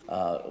scene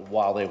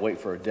while they wait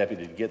for a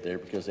deputy to get there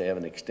because they have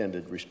an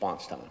extended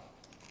response time.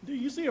 Do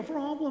you see a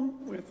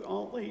problem with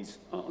all these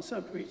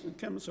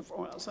subdivisions coming so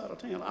far outside of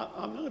town?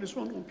 I noticed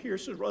one on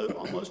Pierce's Road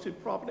almost to the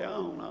property I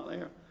own out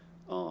there.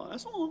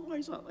 That's a long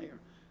ways out there.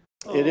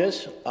 It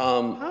is.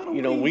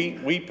 You know,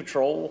 we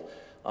patrol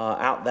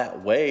out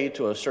that way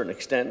to a certain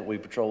extent. We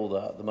patrol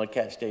the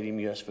Mudcat Stadium,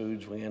 U.S.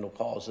 Foods. We handle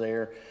calls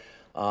there.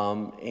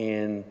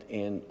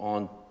 And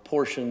on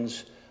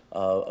portions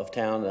of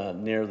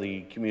town near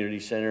the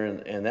community center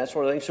and that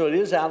sort of thing. So it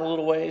is out a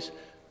little ways,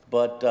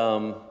 but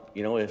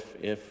you know,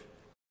 if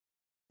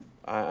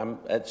I'm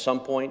at some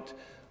point,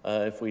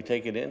 if we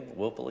take it in,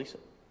 we'll police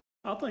it.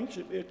 I think it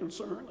should be a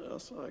concern to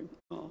us,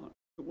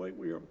 the way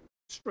we are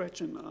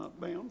stretching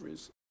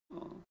boundaries.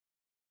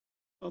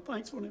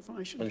 Thanks for the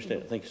information.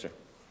 Understand. Thank you, sir.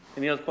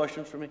 Any other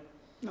questions for me?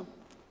 No.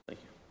 Thank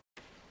you.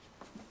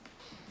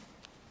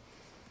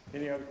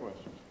 Any other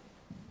questions?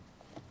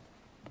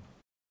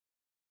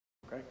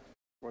 Okay,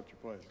 what's your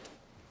pleasure?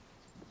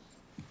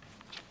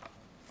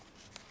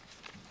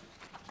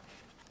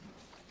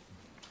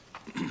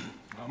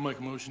 I'll make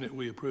a motion that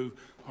we approve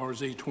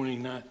RZ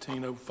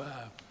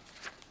 2019-05.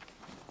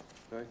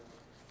 Okay, is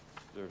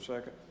there a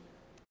second?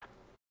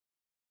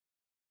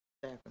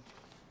 Second.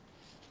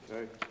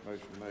 Okay,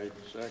 motion made,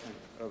 second.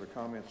 Other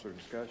comments or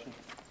discussion?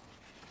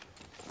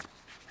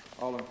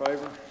 All in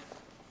favor?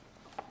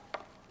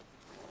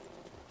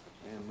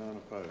 And none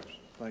opposed.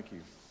 Thank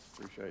you.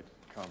 Appreciate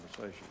the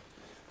conversation.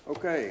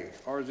 Okay,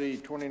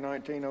 RZ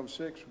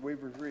 2019-06,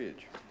 Weaver's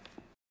Ridge.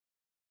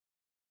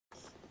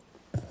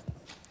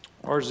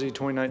 RZ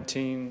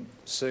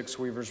 2019-6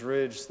 Weaver's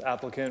Ridge. The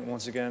applicant,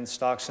 once again,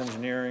 Stocks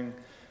Engineering.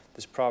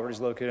 This property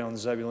is located on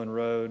Zebulon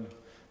Road,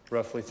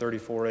 roughly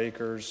 34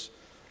 acres.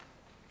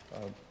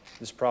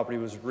 This property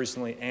was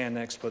recently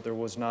annexed, but there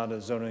was not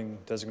a zoning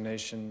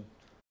designation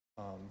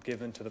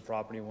given to the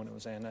property when it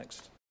was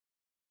annexed.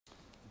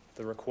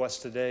 The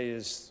request today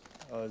is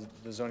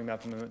the zoning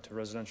map amendment to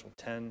residential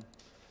 10.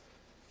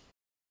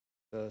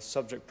 The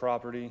subject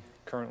property,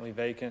 currently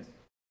vacant,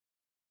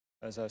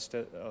 as I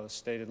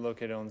stated,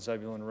 located on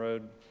Zebulon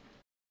Road.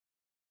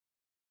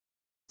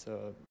 It's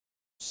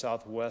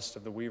southwest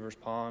of the Weaver's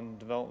Pond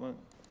development.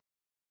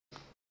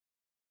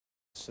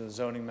 It's a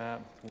zoning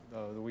map.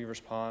 The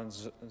Weaver's Pond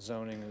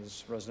zoning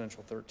is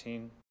residential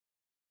 13.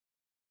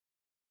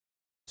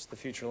 It's the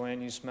future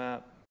land use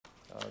map.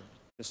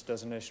 This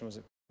designation was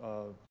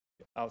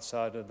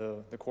outside of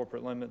the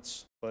corporate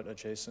limits, but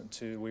adjacent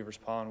to Weaver's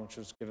Pond, which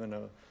was given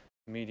a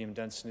medium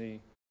density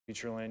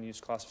future land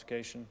use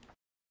classification.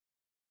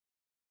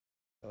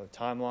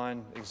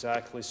 Timeline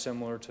exactly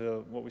similar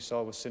to what we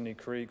saw with Sydney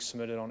Creek,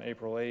 submitted on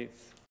April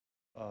 8th.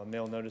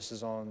 Mail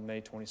notices on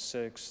May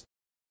 26th.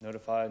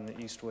 Notified in the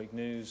East Wake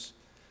News.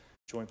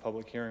 Joint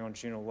public hearing on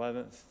June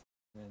 11th.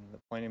 And the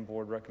planning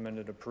board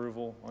recommended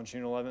approval on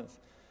June 11th.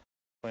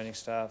 Planning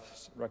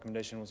staff's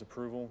recommendation was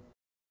approval.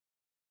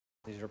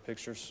 These are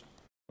pictures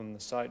from the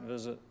site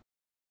visit.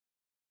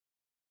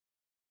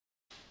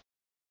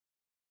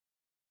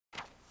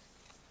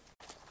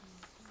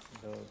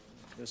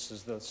 This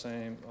is the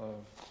same,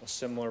 a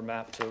similar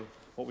map to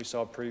what we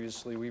saw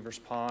previously. Weaver's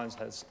Ponds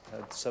had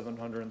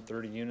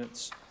 730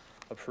 units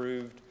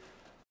approved.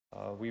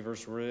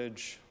 Weaver's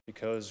Ridge,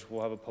 because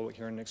we'll have a public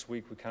hearing next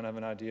week, we kind of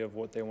have an idea of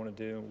what they want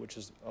to do, which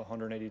is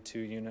 182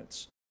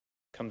 units.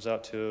 Comes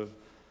out to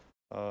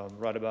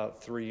right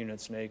about 3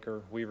 units an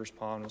acre. Weaver's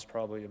Pond was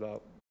probably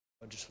about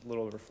just a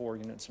little over 4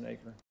 units an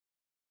acre.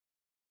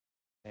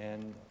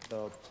 And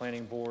the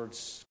planning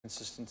board's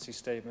consistency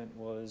statement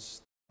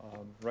was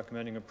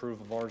recommending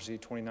approval of RZ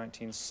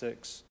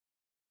 2019-6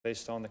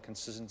 based on the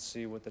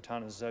consistency with the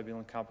Town of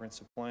Zebulon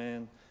Comprehensive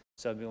Plan,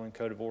 Zebulon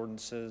Code of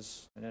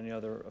Ordinances, and any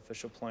other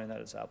official plan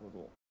that is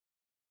applicable.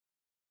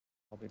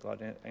 I'll be glad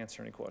to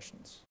answer any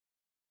questions.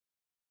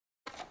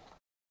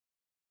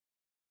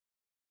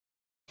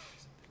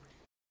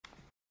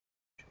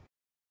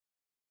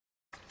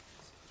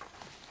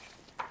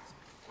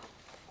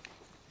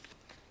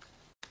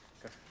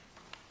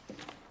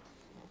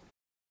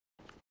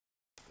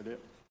 That it?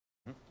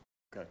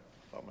 Okay,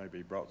 thought maybe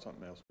he brought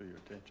something else to your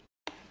attention.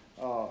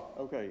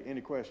 Okay,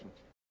 any questions?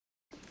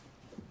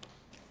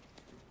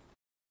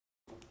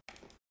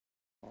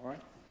 All right,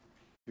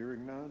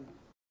 hearing none.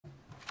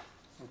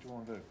 What you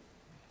want to do?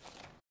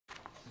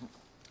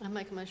 I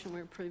make a motion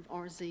we approve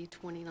RZ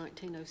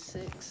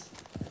 2019-06.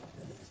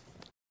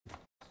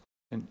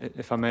 And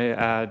if I may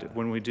add,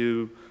 when we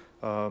do,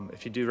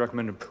 if you do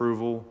recommend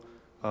approval,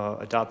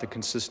 adopt the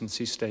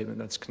consistency statement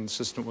that's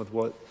consistent with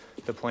what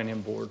the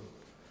planning board,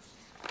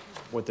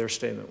 what their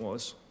statement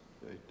was.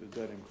 Okay, does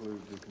that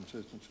include the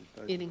consistency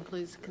statement? It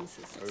includes the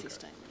consistency Okay.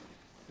 statement.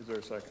 Is there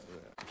a second to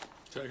that?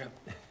 Second.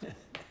 Okay,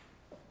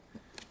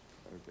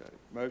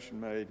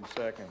 motion made and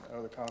second.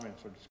 Other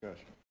comments or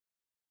discussion?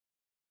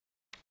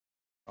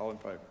 All in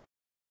favor?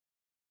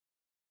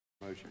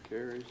 Motion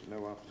carries.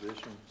 No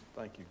opposition.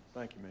 Thank you.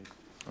 Thank you, Meade.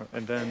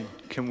 And then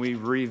can we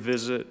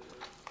revisit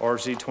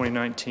RZ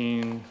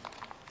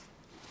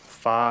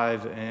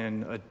 2019-5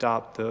 and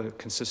adopt the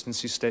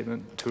consistency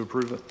statement to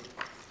approve it?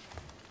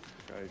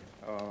 Okay,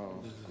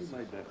 who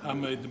made that? I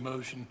made the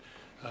motion,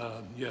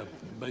 yeah,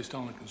 based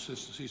on the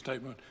consistency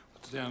statement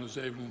with the town of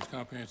Zebulon's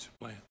comprehensive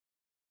plan.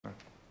 All right.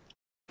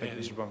 Thank you,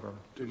 Mr. Baumgartner.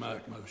 To my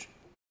motion.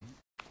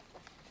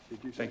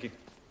 Did you Thank you.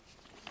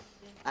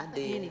 I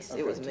did.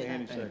 It was me.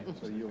 Annie second,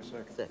 so you'll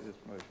second this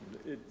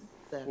motion.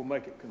 We'll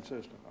make it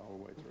consistent all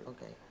the way through.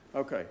 Okay.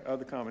 Okay,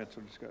 other comments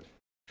or discussion?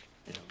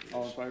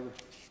 All in favor?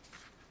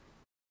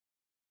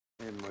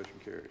 And the motion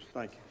carries.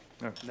 Thank you.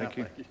 No, thank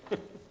you. Thank you.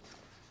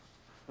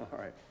 All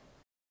right.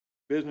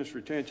 Business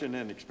Retention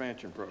and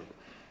Expansion Program.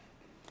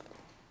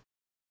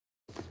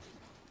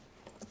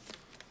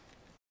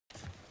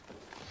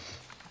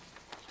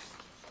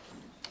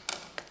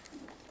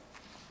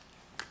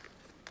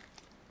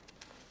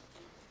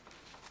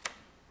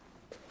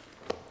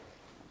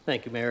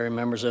 Thank you, Mayor and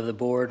members of the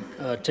board.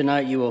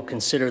 Tonight you will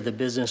consider the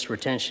Business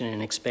Retention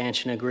and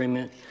Expansion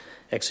Agreement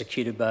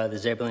executed by the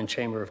Zebulon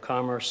Chamber of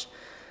Commerce.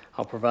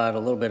 I'll provide a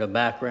little bit of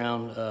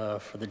background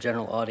for the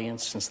general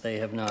audience since they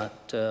have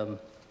not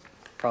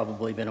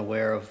probably been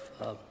aware of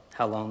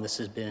how long this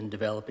has been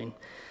developing.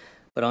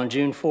 But on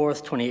June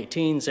 4th,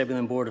 2018,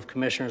 Zebulon Board of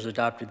Commissioners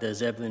adopted the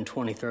Zebulon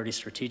 2030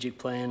 Strategic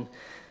Plan.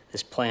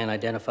 This plan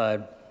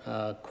identified,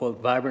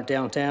 quote, vibrant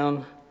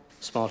downtown,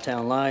 small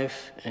town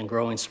life, and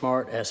growing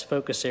smart as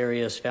focus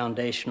areas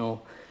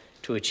foundational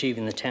to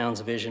achieving the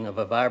town's vision of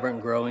a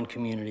vibrant, growing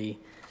community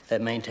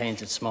that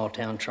maintains its small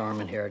town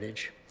charm and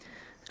heritage.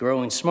 The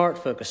growing smart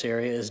focus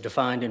area is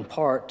defined in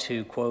part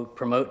to, quote,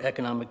 promote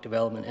economic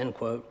development, end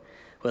quote,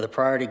 with a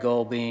priority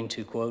goal being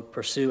to, quote,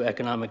 pursue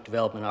economic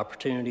development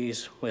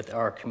opportunities with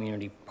our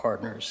community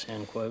partners,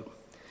 end quote.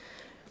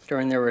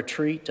 During their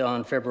retreat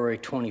on February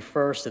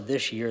 21st of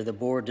this year, the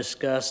board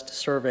discussed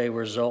survey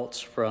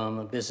results from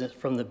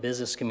the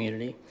business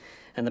community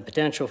and the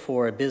potential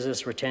for a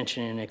business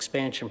retention and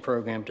expansion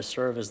program to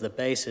serve as the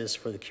basis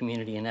for the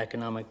community and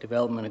economic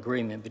development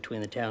agreement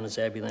between the town of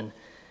Zebulon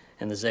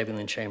and the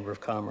Zebulon Chamber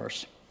of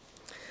Commerce.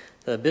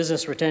 The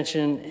Business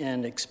Retention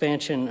and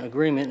Expansion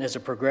Agreement is a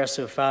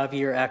progressive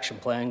 5-year action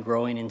plan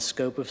growing in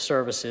scope of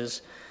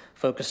services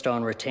focused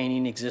on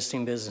retaining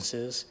existing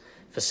businesses,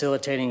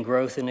 facilitating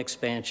growth and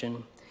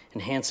expansion,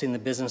 enhancing the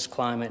business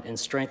climate, and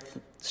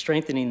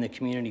strengthening the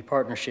community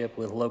partnership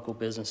with local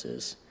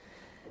businesses.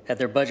 At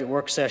their budget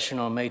work session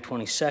on May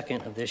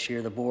 22nd of this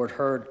year, the board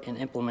heard an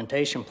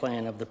implementation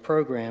plan of the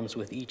programs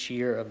with each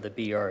year of the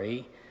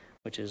BRE,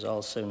 which is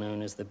also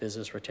known as the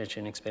Business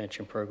Retention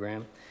Expansion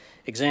Program.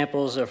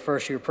 Examples of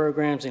first-year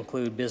programs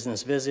include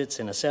business visits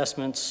and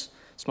assessments,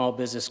 small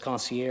business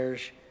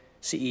concierge,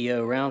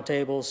 CEO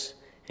roundtables,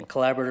 and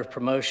collaborative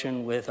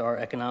promotion with our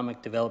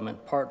economic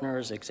development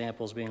partners,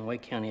 examples being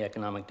Wake County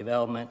Economic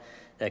Development,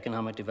 the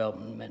Economic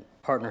Development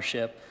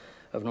Partnership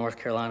of North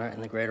Carolina,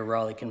 and the Greater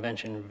Raleigh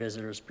Convention and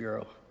Visitors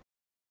Bureau.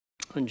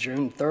 On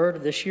June 3rd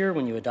of this year,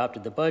 when you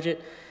adopted the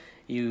budget,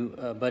 you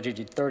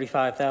budgeted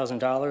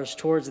 $35,000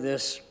 towards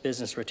this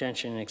business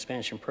retention and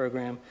expansion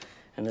program,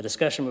 and the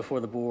discussion before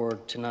the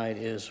board tonight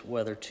is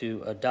whether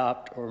to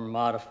adopt or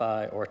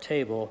modify or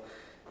table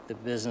the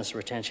Business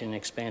Retention and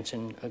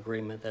Expansion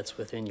Agreement that's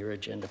within your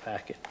agenda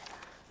packet.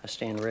 I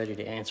stand ready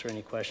to answer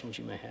any questions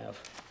you may have.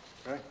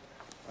 Okay,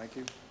 thank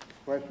you.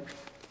 Questions?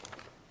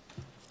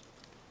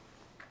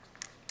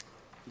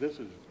 This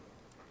is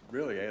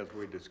really as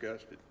we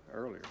discussed it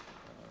earlier.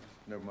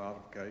 No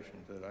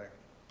modifications that I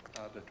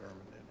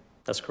determined in it.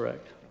 That's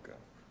correct. Okay.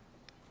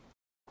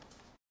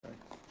 Okay.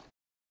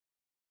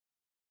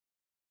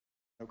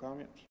 No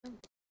comments? How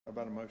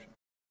about a motion?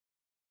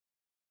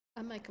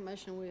 I make a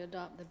motion we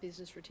adopt the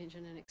Business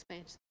Retention and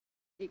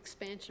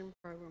Expansion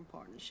Program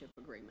Partnership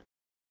Agreement.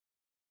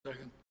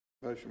 Second.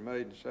 Motion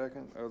made and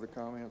second. Other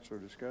comments or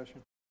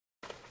discussion?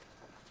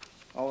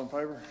 All in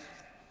favor?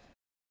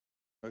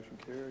 Motion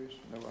carries.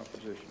 No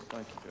opposition.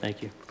 Thank you, Judge.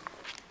 Thank you.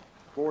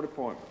 Board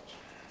appointments.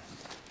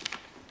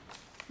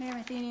 Mayor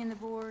Matheny and the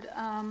board,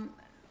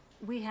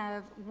 we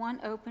have one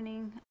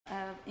opening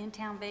of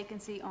in-town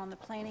vacancy on the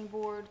planning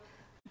board.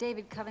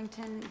 David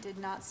Covington did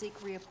not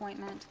seek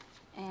reappointment,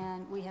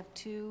 and we have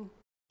 2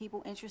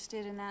 people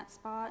interested in that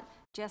spot,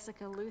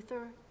 Jessica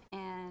Luther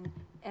and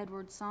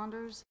Edward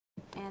Saunders.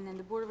 And then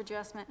the Board of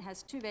Adjustment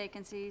has 2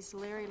 vacancies.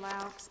 Larry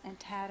Laux and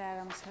Tad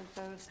Adams have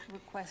both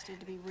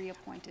requested to be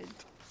reappointed.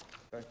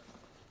 Okay.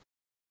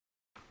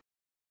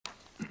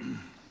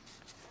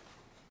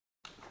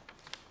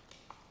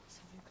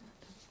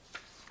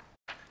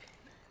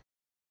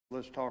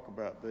 Let's talk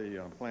about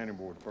the planning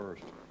board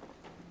first.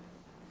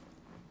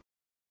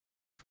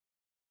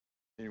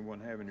 Anyone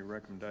have any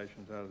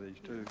recommendations out of these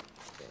 2?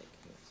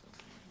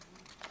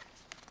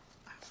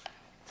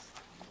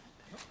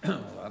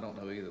 I don't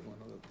know either one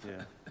of them.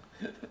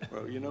 Yeah.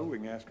 Well, you know, we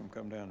can ask them to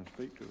come down and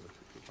speak to us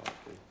if you'd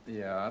like to.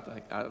 Yeah, I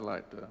think I'd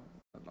like to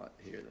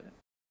hear that.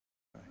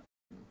 Okay.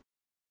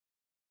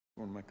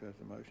 Want to make that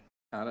the motion?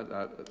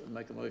 I'd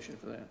make a motion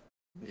for that.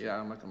 Yeah,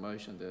 I'll make a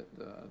motion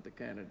that the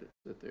candidates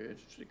that they're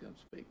interested come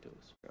speak to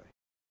us. Okay.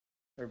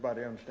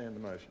 Everybody understand the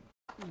motion?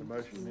 The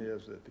motion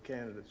is that the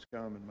candidates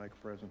come and make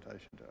a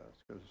presentation to us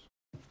because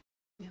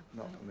I'm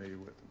not familiar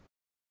with them.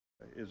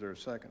 Okay. Is there a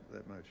second to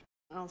that motion?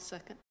 I'll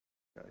second.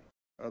 Okay.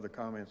 Other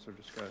comments or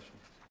discussion?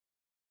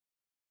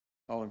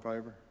 All in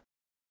favor?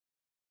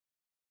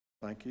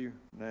 Thank you.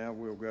 Now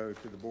we'll go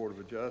to the Board of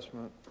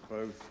Adjustment.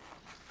 Both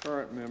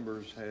current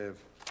members have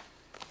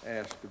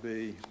asked to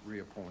be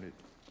reappointed.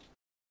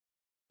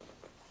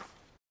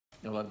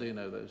 Well, I do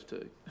know those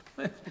 2.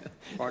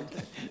 Pardon?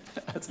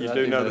 You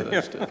do know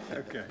those 2.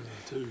 Okay.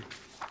 2.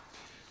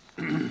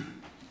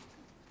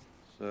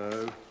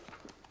 So.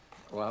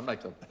 Well, I'll make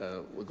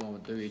we're going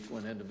to do each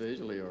one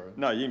individually, or?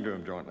 No, you can do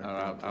them jointly.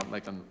 I'll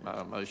make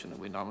a motion that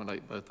we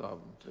nominate both of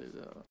them to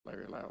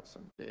Larry Laux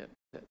and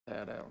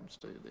Tad Adams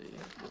to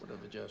the Board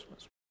of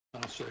Adjustments.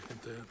 I'll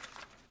second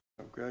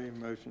that. Okay,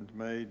 motion's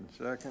made and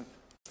second.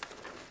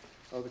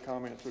 Other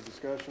comments or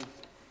discussion?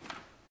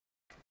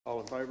 All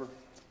in favor?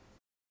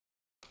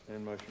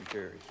 And motion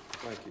carries.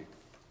 Thank you.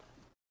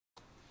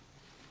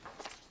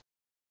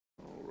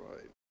 All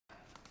right.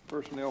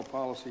 Personnel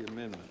policy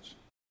amendments.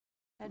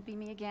 That'd be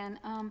me again.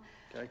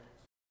 Okay.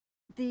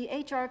 The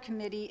HR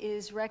committee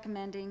is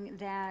recommending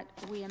that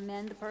we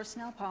amend the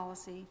personnel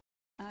policy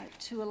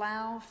to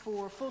allow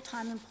for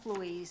full-time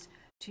employees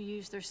to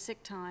use their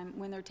sick time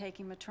when they're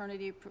taking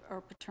maternity or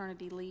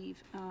paternity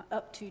leave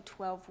up to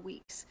 12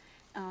 weeks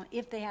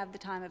if they have the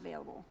time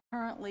available.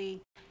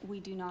 Currently, we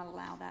do not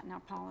allow that in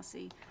our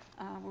policy.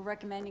 We're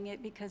recommending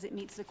it because it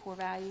meets the core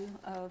value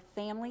of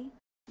family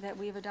that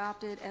we've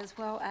adopted, as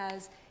well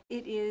as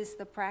it is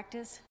the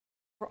practice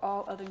for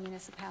all other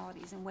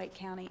municipalities in Wake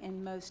County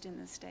and most in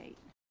the state.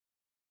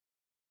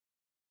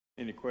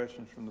 Any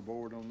questions from the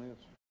board on this?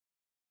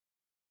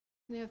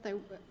 Yeah,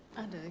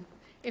 I do.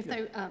 If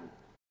they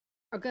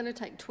are going to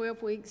take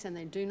 12 weeks and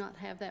they do not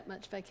have that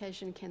much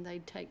vacation, can they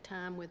take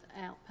time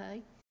without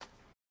pay?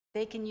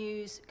 They can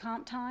use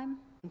comp time.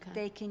 Okay.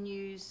 They can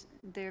use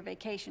their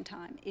vacation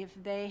time. If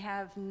they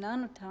have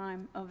none of that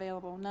time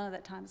available,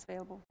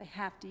 they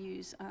have to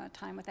use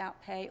time without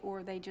pay,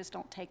 or they just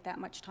don't take that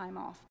much time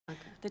off. Okay.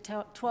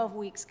 The 12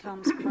 weeks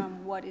comes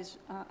from what is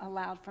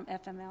allowed from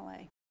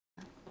FMLA.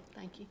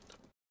 Thank you.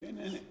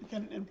 And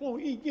can an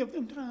employee give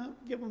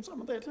them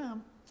some of their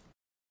time?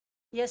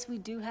 Yes, we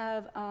do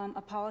have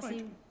a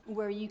policy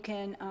where you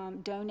can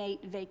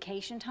donate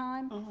vacation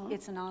time.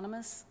 It's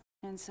anonymous,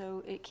 and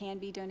so it can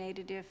be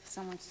donated if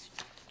someone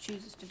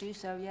chooses to do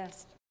so,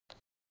 yes.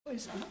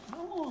 Lisa,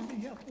 how long do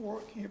you have to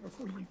work here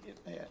before you get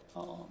that?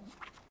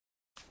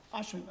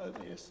 I should know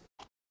this.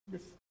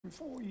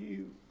 Before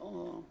you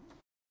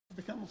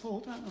become a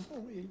full-time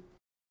employee.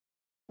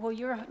 Well,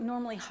 you're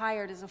normally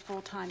hired as a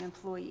full-time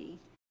employee.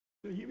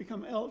 So you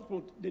become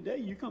eligible the day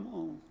you come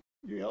on.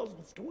 You're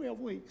eligible for 12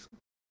 weeks.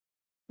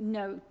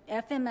 No,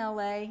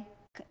 FMLA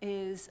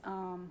is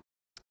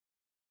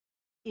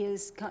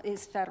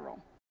federal.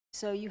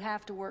 So you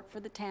have to work for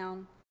the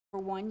town for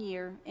 1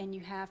 year, and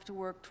you have to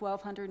work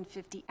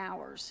 1,250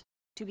 hours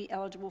to be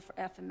eligible for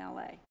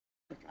FMLA.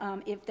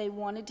 If they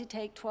wanted to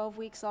take 12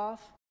 weeks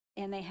off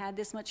and they had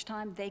this much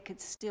time, they could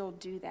still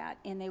do that,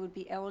 and they would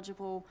be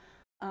eligible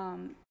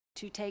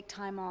to take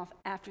time off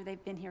after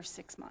they've been here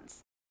 6 months.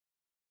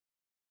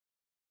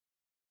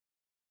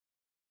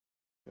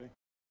 Okay.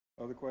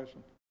 Other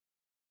questions?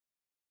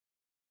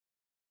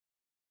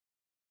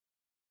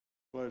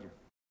 Pleasure.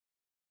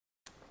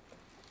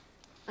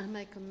 I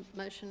make a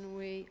motion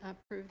we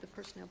approve the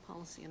personnel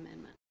policy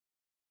amendment.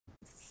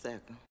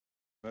 Second.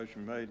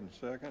 Motion made and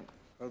second.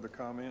 Other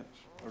comments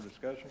or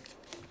discussion?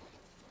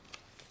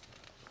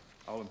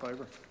 All in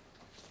favor?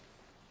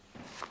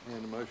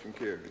 And the motion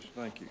carries.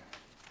 Thank you.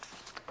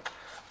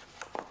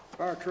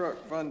 Fire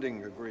truck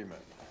funding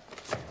agreement.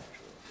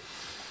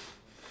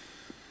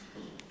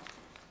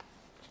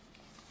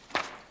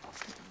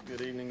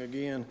 Good evening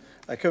again.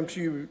 I come to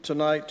you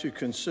tonight to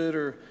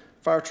consider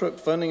fire truck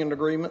funding and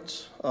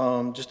agreements.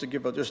 Just to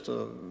give just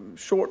a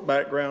short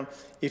background,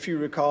 if you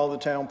recall, the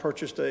town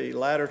purchased a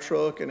ladder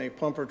truck and a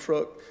pumper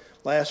truck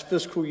last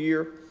fiscal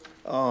year,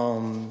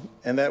 and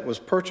that was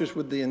purchased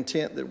with the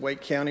intent that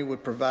Wake County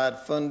would provide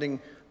funding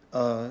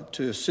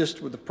to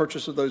assist with the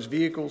purchase of those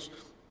vehicles.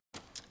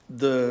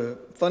 The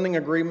funding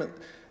agreement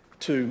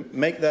to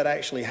make that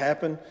actually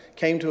happen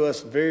came to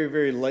us very,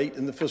 very late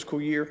in the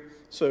fiscal year.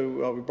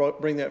 So we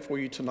bring that for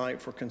you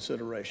tonight for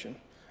consideration.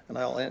 And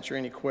I'll answer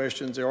any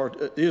questions. There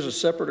is a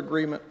separate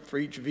agreement for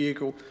each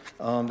vehicle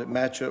that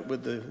match up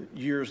with the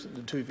years that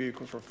the two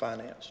vehicles were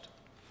financed.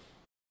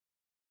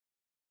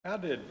 How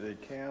did the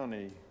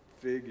county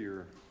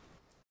figure,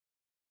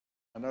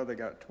 I know they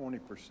got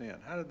 20%.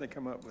 How did they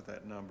come up with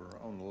that number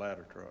on the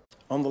ladder truck?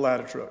 On the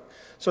ladder truck.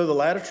 So the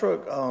ladder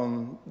truck,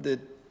 the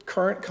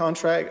current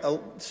contract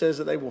says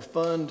that they will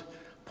fund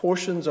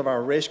portions of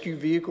our rescue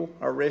vehicle,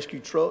 our rescue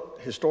truck.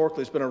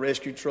 Historically, it's been a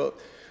rescue truck.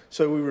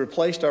 So we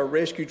replaced our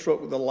rescue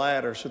truck with a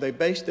ladder. So they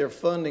based their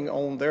funding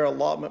on their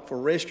allotment for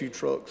rescue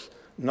trucks,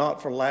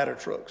 not for ladder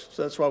trucks.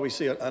 So that's why we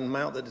see an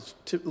amount that is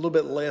a little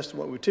bit less than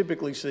what we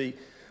typically see.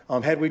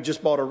 Had we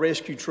just bought a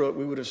rescue truck,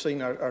 we would have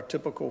seen our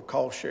typical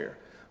cost share.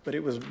 But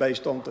it was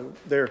based on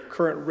their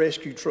current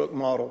rescue truck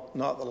model,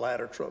 not the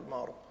ladder truck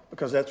model,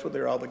 because that's what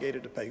they're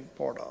obligated to pay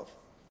part of.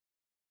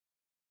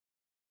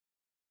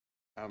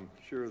 I'm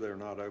sure they're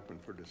not open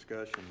for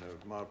discussion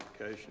of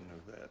modification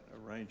of that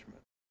arrangement.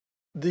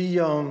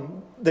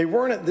 They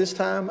weren't at this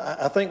time.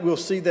 I think we'll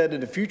see that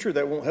in the future.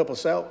 That won't help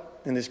us out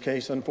in this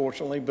case,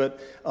 unfortunately. But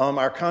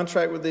our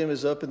contract with them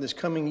is up in this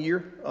coming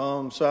year.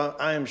 So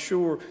I am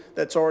sure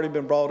that's already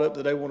been brought up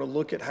that they want to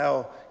look at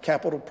how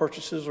capital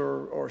purchases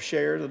are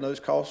shared and those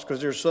costs,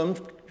 because there's some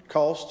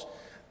costs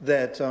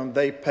that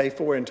they pay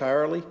for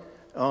entirely.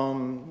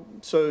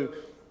 So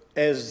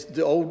as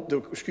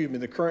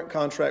the current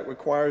contract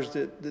requires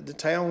that the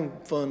town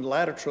fund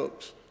ladder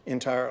trucks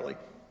entirely.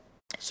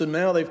 So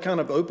now they've kind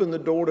of opened the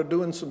door to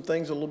doing some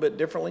things a little bit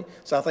differently.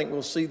 So I think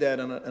we'll see that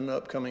in an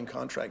upcoming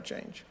contract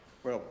change.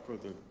 Well, for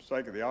the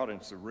sake of the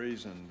audience, the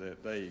reason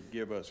that they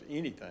give us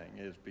anything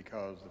is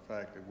because the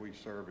fact that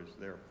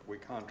we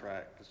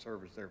contract to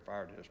service their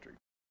fire district.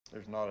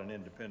 There's not an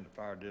independent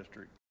fire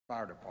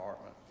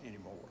department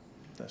anymore.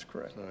 That's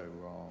correct.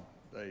 So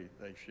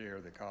they share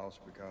the cost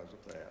because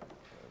of that.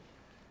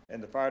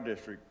 And the fire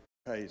district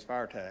pays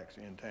fire tax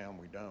in town,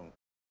 we don't.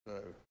 So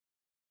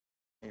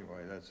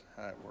anyway, that's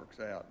how it works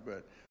out.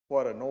 But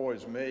what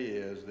annoys me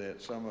is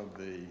that some of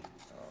the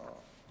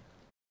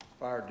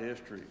fire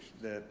districts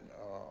that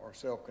are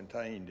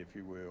self-contained, if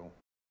you will,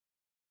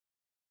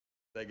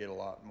 they get a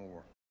lot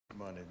more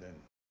money than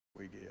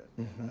we get.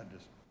 Mm-hmm. I'm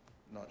just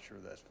not sure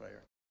that's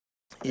fair.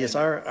 Yes,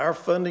 our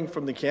funding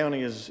from the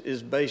county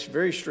is based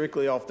very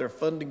strictly off their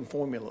funding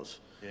formulas,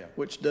 yeah,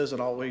 which doesn't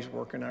always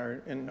work in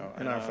our favor.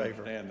 I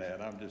understand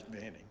that. I'm just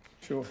venting.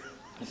 Sure,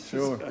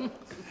 sure.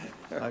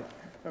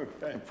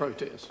 Okay.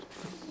 Protest.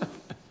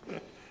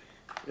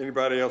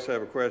 Anybody else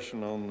have a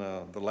question on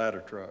the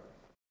ladder truck?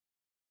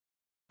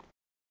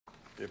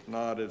 If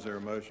not, is there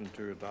a motion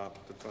to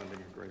adopt the funding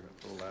agreement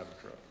for the ladder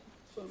truck?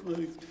 So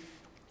moved.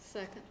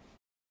 Second.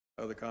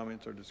 Other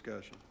comments or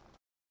discussion?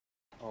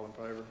 All in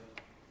favor?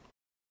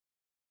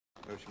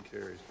 Motion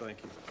carries.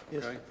 Thank you.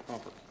 Yes. Okay,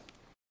 pumper.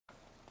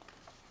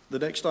 The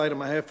next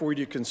item I have for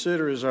you to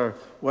consider is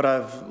what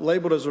I've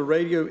labeled as a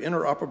radio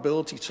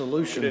interoperability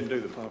solution. We didn't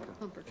do the pumper.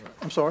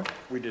 I'm sorry?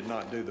 We did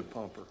not do the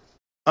pumper.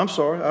 I'm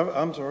sorry.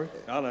 I'm sorry.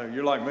 I know.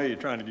 You're like me. You're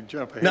trying to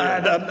jump ahead. No,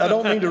 I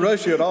don't mean to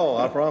rush you at all.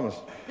 I promise.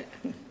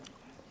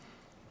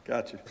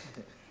 Gotcha.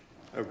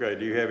 Okay.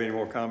 Do you have any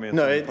more comments?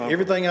 No, on the pumper?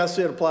 Everything I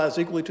said applies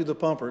equally to the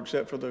pumper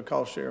except for the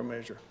cost share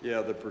measure.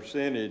 Yeah, the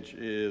percentage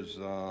is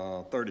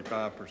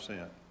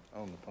 35%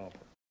 on the pumper.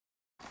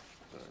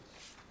 So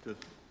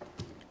just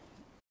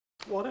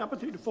what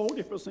happened to the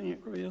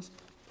 40%, Chris?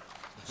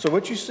 So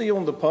what you see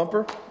on the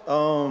pumper,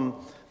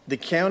 the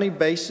county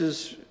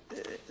bases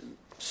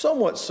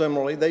somewhat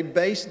similarly. They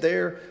base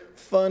their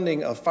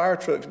funding of fire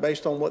trucks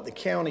based on what the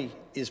county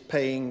is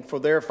paying for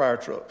their fire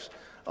trucks.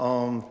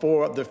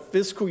 For the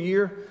fiscal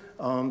year,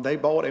 they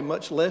bought a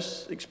much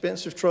less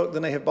expensive truck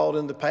than they have bought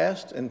in the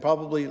past, and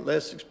probably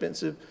less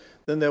expensive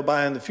than they'll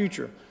buy in the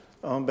future,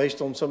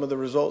 based on some of the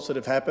results that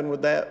have happened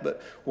with that.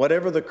 But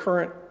whatever the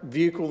current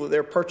vehicle that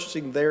they're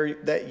purchasing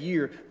that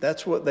year,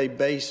 that's what they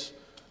base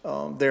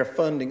their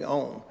funding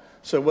on.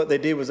 So what they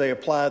did was they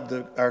applied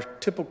our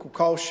typical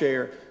cost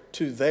share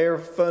to their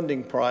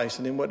funding price,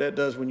 and then what that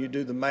does when you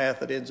do the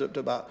math, it ends up to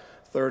about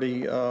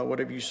 30,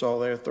 whatever you saw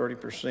there,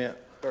 30%.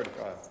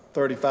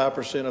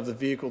 35% of the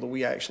vehicle that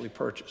we actually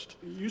purchased.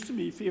 It used to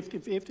be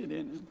 50-50,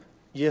 didn't it?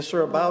 Yes,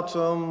 sir. About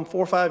 4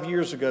 or 5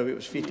 years ago, it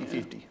was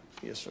 50-50. Yeah.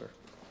 Yes, sir.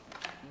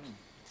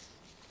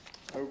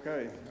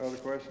 okay. Other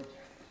questions?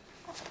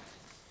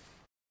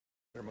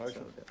 Your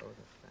motion?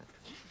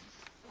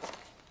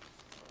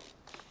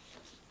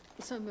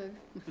 So moved.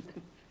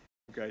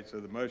 Okay, so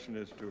the motion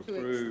is to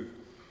approve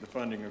the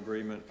funding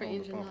agreement for on the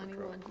engine pumper 91.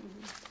 truck.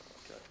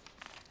 Mm-hmm. Okay.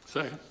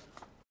 Second.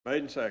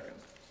 Made and second.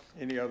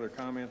 Any other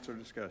comments or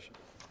discussion?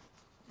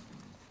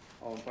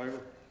 All in favor?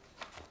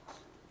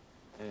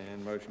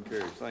 And motion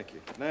carries. Thank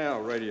you. Now,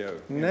 radio.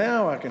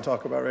 Now I can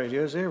talk about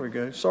radios. There we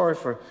go. Sorry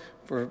for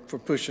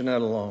pushing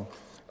that along.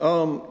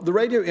 The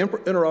radio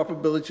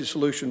interoperability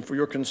solution for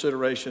your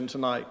consideration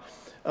tonight.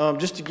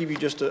 Just to give you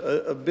just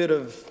a bit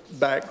of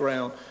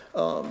background,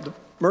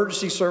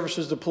 emergency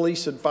services, the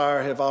police and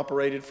fire have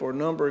operated for a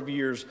number of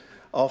years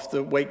off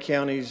the Wake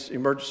County's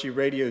emergency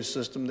radio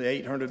system, the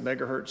 800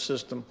 megahertz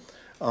system,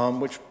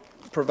 which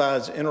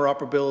provides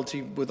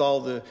interoperability with all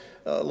the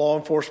law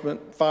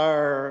enforcement,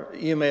 fire,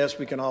 EMS.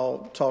 We can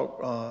all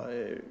talk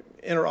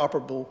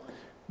interoperable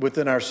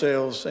within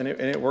ourselves, and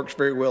it works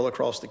very well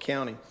across the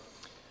county.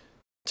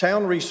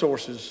 Town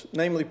resources,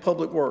 namely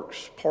Public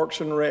Works,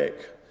 Parks and Rec,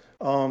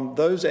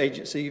 those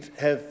agencies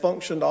have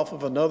functioned off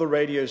of another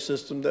radio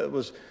system that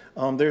was,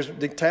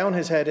 the town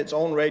has had its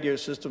own radio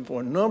system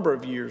for a number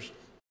of years.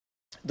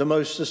 The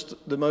most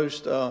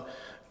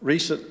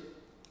recent,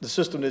 the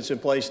system that's in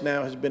place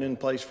now has been in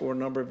place for a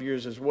number of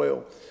years as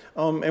well.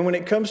 And when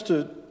it comes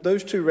to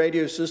those two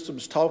radio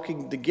systems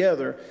talking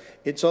together,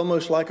 it's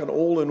almost like an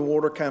oil and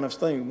water kind of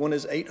thing. One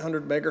is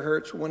 800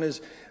 megahertz, one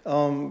is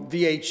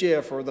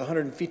VHF, or the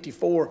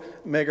 154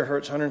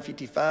 megahertz,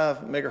 155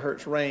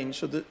 megahertz range.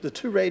 So the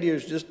two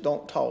radios just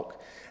don't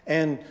talk.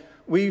 And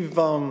we've,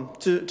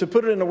 to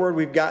put it in a word,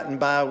 we've gotten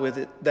by with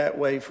it that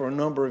way for a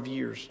number of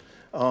years.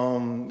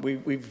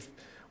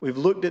 We've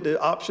looked at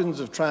the options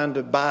of trying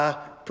to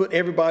put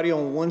everybody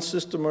on one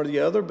system or the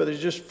other, but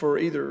it's just for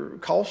either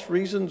cost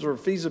reasons or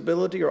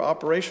feasibility or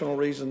operational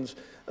reasons,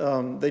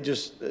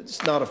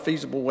 it's not a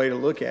feasible way to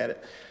look at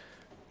it.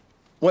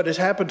 What has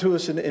happened to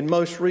us in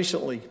most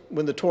recently,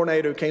 when the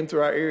tornado came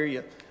through our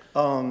area,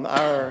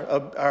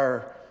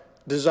 our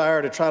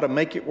desire to try to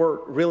make it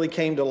work really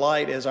came to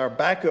light as our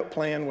backup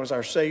plan was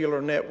our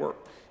cellular network.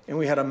 And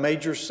we had a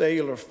major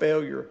cellular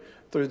failure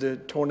through the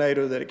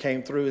tornado that it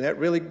came through. And that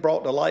really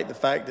brought to light the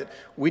fact that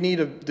we need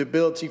the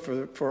ability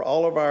for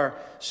all of our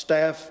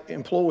staff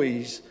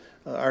employees,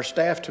 our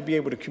staff to be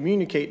able to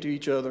communicate to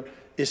each other,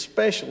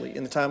 especially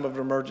in the time of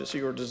an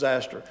emergency or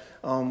disaster.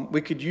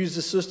 We could use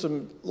the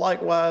system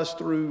likewise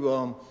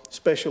through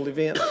special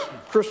events,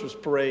 Christmas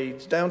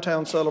parades,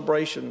 downtown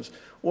celebrations,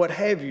 what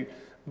have you.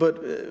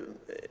 But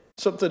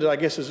something that I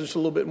guess is just a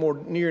little bit more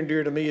near and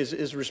dear to me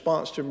is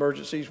response to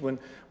emergencies when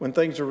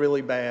things are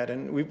really bad.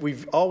 And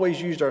we've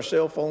always used our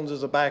cell phones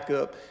as a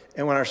backup.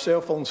 And when our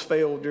cell phones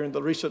failed during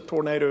the recent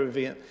tornado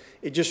event,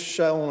 it just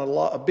shone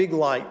a big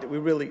light that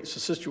it's a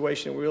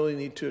situation we really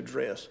need to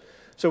address.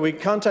 So we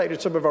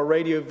contacted some of our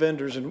radio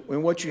vendors, and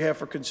what you have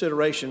for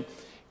consideration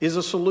is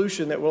a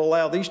solution that will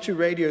allow these two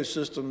radio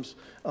systems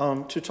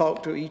to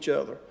talk to each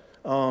other.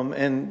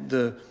 And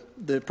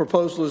the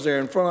proposal is there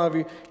in front of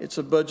you. It's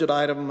a budget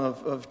item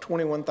of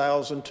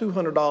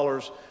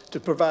 $21,200 to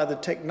provide the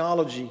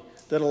technology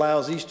that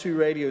allows these two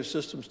radio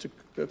systems to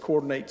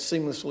coordinate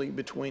seamlessly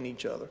between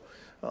each other.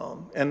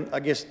 And I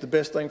guess the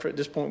best thing at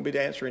this point would be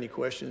to answer any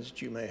questions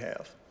that you may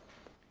have.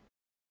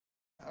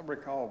 I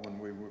recall when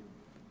we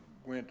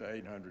went to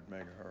 800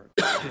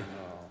 megahertz, and,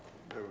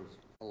 there was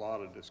a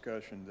lot of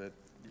discussion that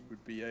you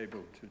would be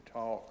able to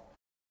talk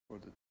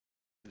with the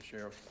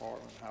Sheriff's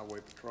Department, Highway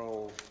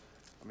Patrol.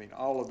 I mean,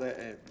 all of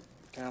that,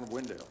 Town of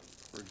Wendell,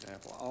 for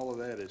example, all of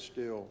that is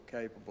still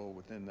capable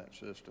within that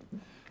system.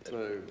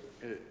 So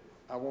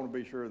I want to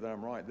be sure that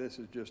I'm right. This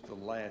is just the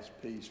last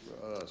piece for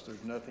us.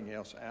 There's nothing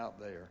else out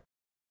there.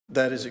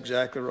 That is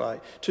exactly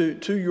right.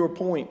 To your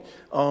point,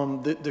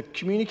 the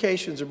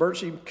communications,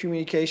 emergency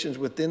communications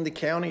within the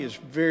county is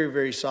very,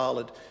 very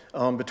solid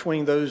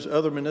between those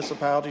other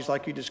municipalities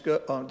like you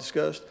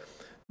discussed.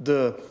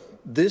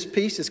 This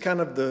piece is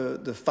kind of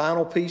the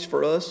final piece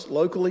for us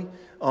locally.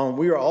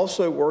 We are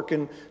also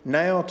working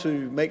now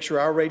to make sure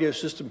our radio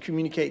system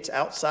communicates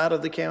outside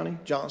of the county,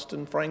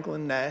 Johnston,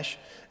 Franklin, Nash,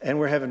 and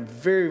we're having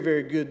very,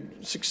 very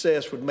good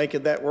success with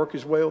making that work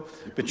as well.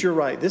 But you're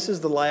right, this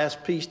is the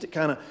last piece that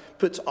kind of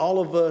puts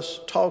all of us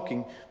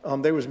talking.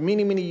 There was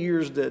many, many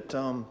years that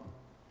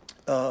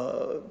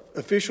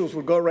officials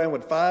would go around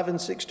with 5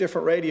 and 6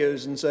 different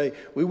radios and say,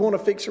 we want to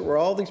fix it where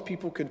all these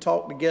people can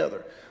talk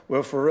together.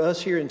 Well, for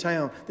us here in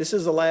town, this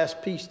is the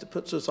last piece that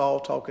puts us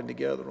all talking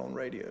together on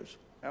radios.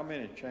 How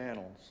many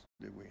channels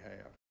do we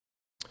have?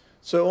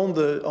 So on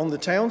the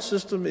town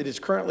system, it is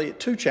currently at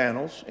 2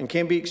 channels and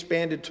can be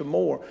expanded to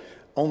more.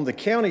 On the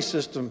county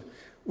system,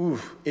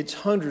 it's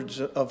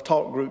hundreds of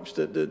talk groups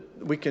that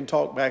we can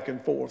talk back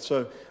and forth.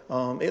 So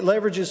it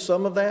leverages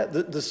some of that.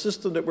 The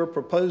system that we're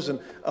proposing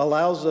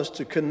allows us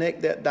to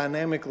connect that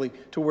dynamically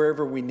to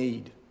wherever we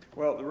need.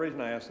 Well, the reason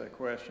I asked that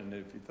question,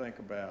 if you think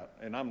about,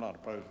 and I'm not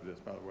opposed to this,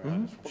 by the way, I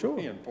just want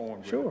to be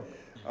informed. Sure.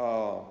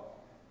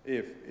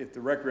 If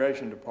the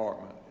recreation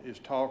department is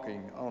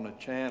talking on a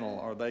channel,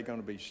 are they going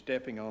to be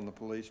stepping on the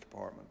police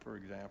department, for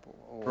example,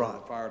 or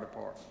the fire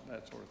department,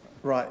 that sort of thing?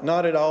 Right,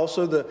 not at all.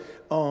 So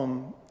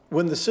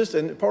when the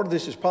system, and part of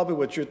this is probably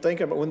what you're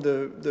thinking about, when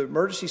the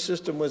emergency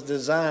system was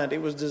designed,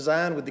 it was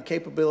designed with the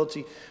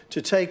capability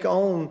to take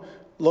on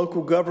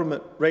local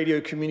government radio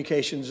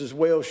communications as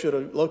well, should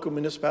a local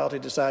municipality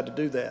decide to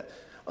do that.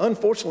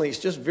 Unfortunately, it's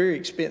just very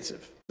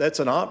expensive. That's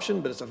an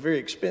option, but it's a very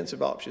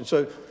expensive option.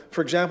 So,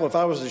 for example, if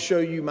I was to show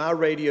you my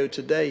radio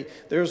today,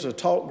 there's a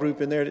talk group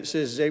in there that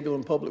says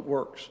Zebulon Public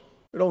Works.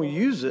 We don't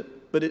use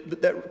it,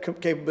 but that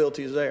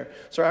capability is there.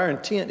 So our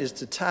intent is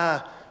to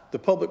tie the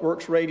Public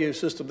Works radio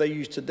system they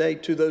use today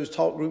to those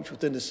talk groups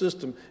within the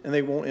system, and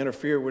they won't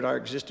interfere with our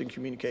existing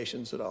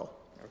communications at all.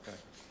 Okay.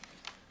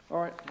 All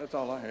right, that's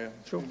all I have.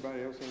 Sure.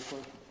 Anybody else have a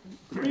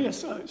question?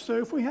 Yes,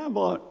 so if we have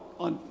a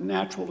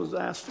natural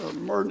disaster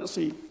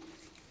emergency,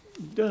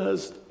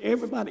 does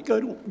everybody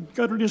go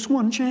to this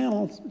one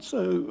channel?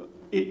 So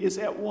is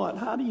that what?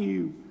 How do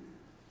you?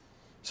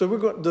 So we're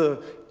going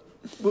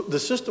the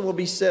system will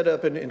be set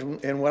up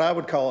in what I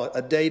would call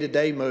a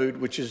day-to-day mode,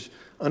 which is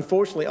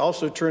unfortunately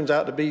also turns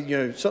out to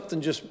be,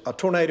 something a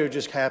tornado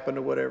just happened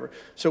or whatever.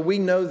 So we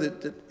know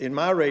that in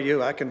my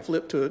radio, I can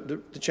flip to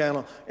the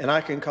channel and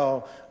I can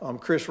call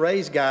Chris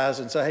Ray's guys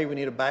and say, hey, we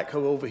need a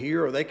backhoe over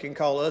here, or they can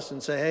call us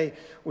and say, hey,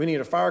 we need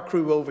a fire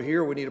crew over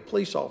here, we need a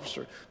police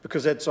officer,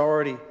 because that's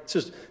already,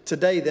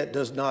 today that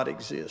does not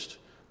exist.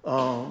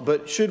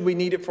 But should we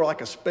need it for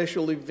like a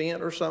special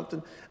event or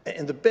something?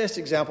 And the best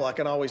example I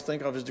can always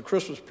think of is the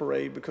Christmas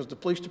parade, because the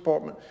police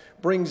department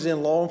brings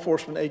in law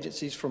enforcement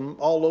agencies from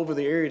all over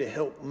the area to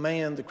help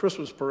man the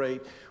Christmas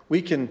parade.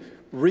 We can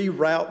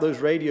reroute those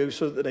radios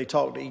so that they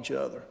talk to each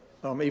other,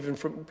 even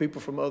from people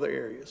from other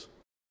areas.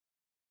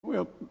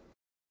 Well,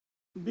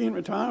 being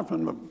retired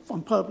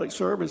from public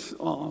service,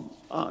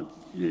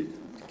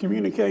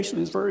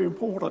 communication is very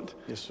important.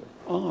 Yes, sir.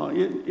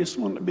 It's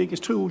one of the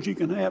biggest tools you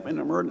can have in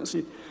an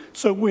emergency.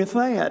 So with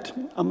that,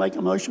 I make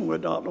a motion to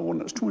adopt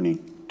ordinance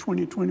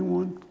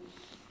 2021.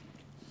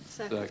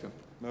 Second.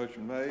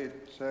 Motion made,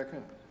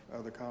 second.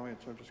 Other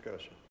comments or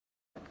discussion?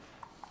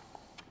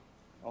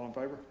 All in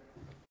favor?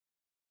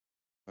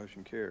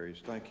 Motion carries.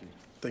 Thank you.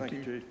 Thank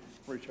you. Chief.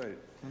 Appreciate it.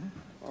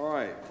 All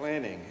right,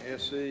 planning,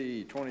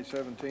 SC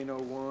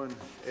 2017-01,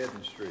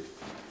 Eden Street.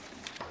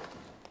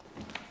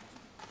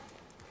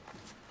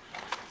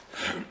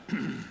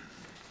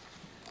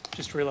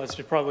 Just realized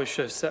I probably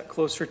should have sat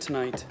closer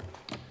tonight.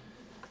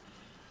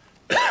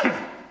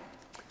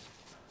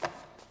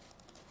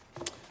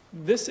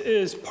 This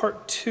is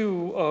part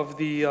 2 of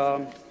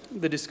the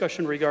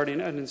discussion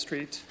regarding Eden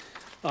Street.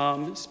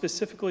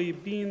 Specifically,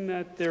 being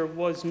that there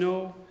was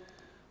no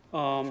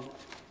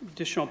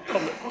additional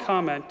public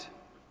comment,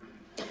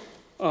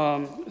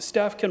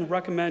 staff can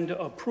recommend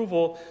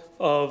approval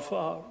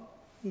of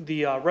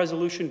the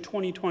resolution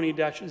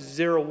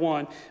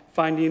 2020-01,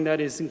 finding that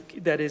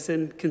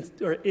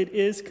it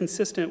is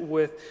consistent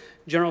with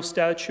General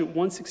Statute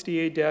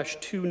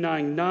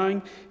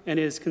 168-299 and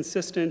is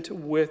consistent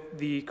with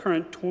the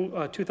current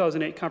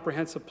 2008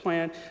 Comprehensive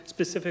Plan,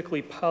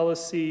 specifically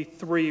Policy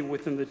 3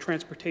 within the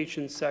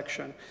Transportation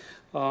section.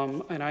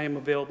 And I am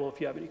available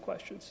if you have any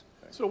questions.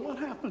 So what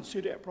happens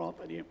to that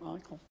property,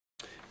 Michael?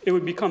 It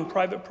would become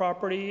private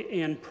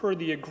property, and per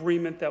the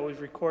agreement that was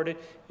recorded,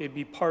 it'd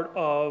be part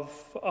of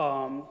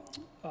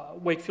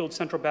Wakefield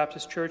Central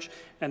Baptist Church,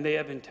 and they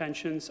have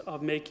intentions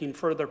of making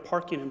further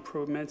parking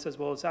improvements as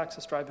well as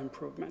access drive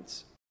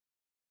improvements.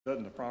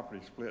 Doesn't the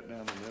property split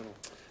down the middle?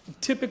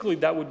 Typically,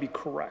 that would be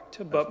correct,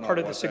 but part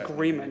of this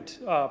agreement,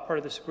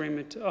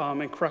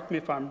 and correct me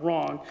if I'm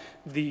wrong,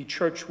 the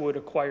church would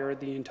acquire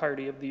the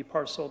entirety of the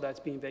parcel that's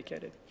being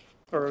vacated,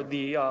 or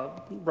the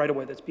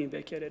right-of-way that's being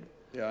vacated.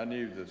 Yeah, I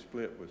knew the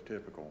split was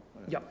typical.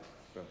 Yep.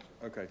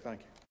 Okay,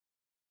 thank you.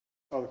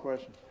 Other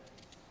questions?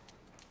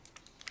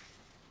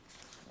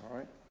 All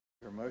right,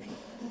 your motion?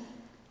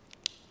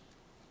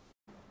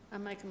 I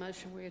make a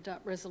motion we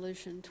adopt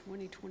resolution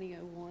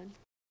 2020-01.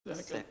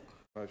 Second.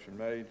 Motion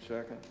made,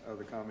 second.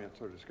 Other comments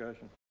or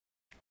discussion?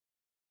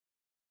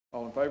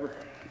 All in favor?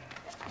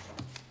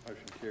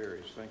 Motion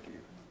carries. Thank you.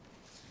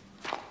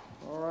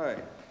 All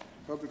right,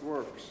 Public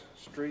Works,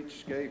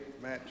 Streetscape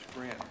Match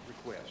Grant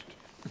Request.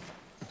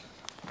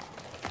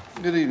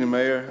 Good evening,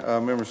 Mayor,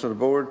 members of the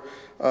board.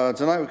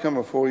 Tonight we come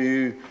before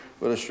you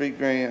with a street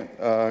grant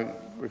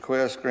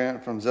request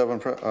grant from Zebulon,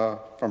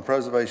 from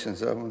Preservation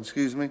Zebulon,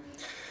 excuse me.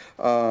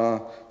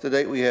 To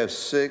date, we have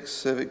 6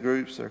 civic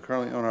groups that are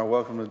currently on our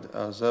Welcome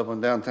to Zebulon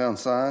downtown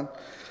sign.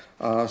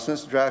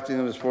 Since the drafting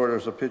of this report,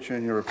 there's a picture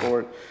in your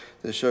report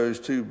that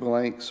shows 2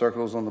 blank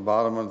circles on the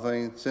bottom of the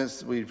thing.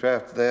 Since we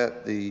drafted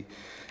that, the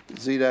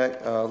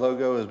ZDAC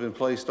logo has been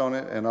placed on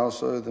it, and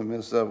also the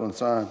Miss Zebulon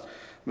sign.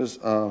 Miss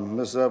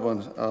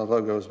Zebulon's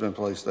logo has been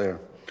placed there.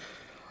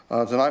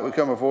 Tonight we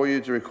come before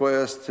you to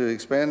request to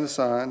expand the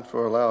sign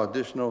for allow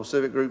additional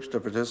civic groups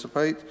to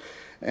participate,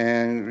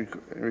 and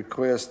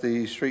request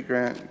the street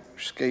grant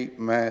scape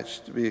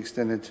match to be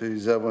extended to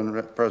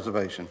Zebulon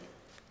Preservation.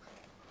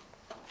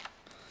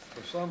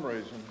 For some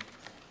reason,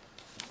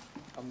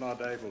 I'm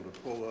not able to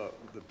pull up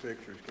the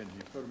pictures. Can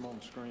you put them on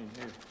the screen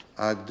here?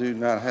 I do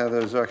not have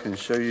those. I can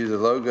show you the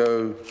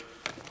logo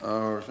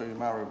or show you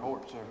my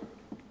report, sir.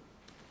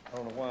 I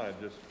don't know why it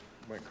just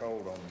went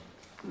cold on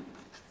me.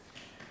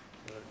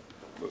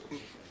 But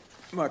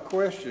my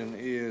question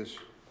is,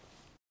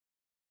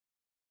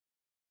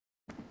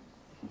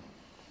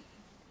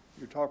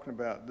 you're talking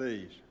about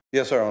these.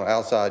 Yes, sir, on the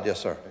outside, yes,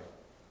 sir.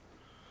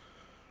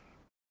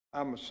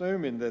 I'm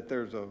assuming that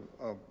there's a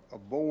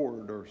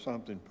board or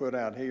something put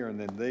out here, and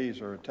then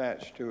these are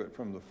attached to it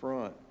from the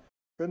front.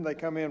 Couldn't they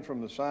come in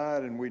from the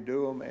side and we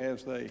do them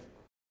as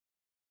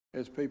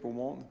people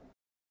want them?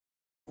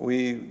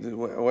 The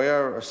way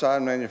our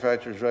sign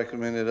manufacturers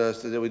recommended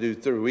us that we do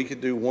 3. We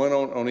could do one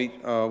on each,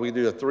 we could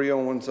do a 3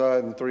 on one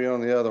side and 3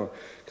 on the other,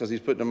 because he's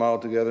putting them all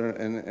together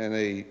in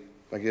a,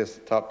 I guess,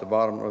 top to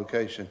bottom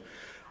location.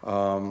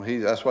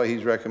 That's why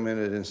he's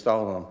recommended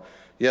installing them.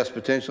 Yes,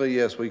 potentially,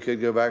 yes, we could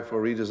go back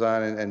for a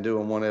redesign and do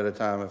them one at a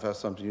time if that's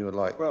something you would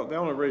like. Well, the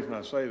only reason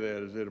I say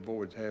that is that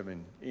avoids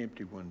having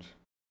empty ones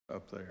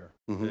up there.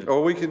 Mm-hmm.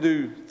 Or we could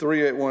do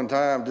 3 at one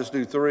time, just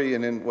do 3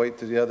 and then wait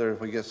to the other if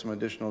we get some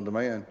additional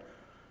demand.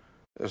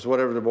 It's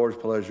whatever the board's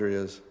pleasure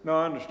is. No,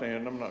 I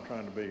understand. I'm not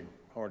trying to be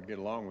hard to get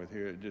along with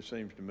here. It just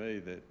seems to me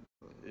that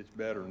it's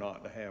better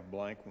not to have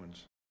blank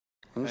ones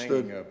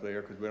hanging up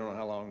there, because we don't know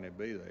how long they'll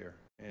be there.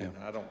 And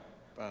I don't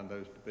find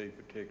those to be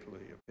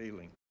particularly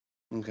appealing.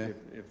 Okay.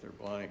 If they're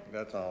blank,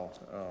 that's all.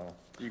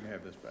 You can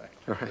have this back.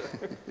 All right.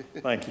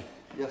 Thank you.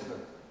 Yes, sir.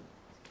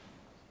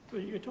 So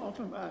you're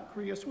talking about,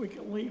 Chris, we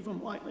can leave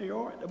them like they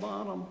are at the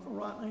bottom for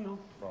right now?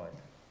 Right.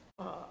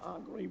 I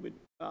agree with,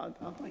 I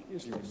think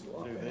this looks a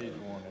lot Do better. these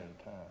one at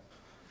a time.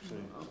 See? I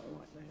don't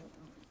like that.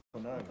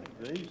 Well, no,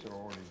 these are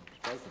already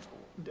spoken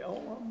for. All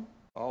of them?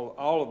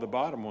 All of the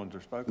bottom ones are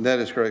spoken. That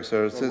is correct,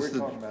 sir. So we're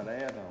talking about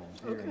add-ons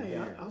here and Okay,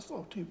 here. I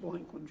saw 2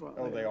 blank ones right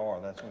there. Oh, they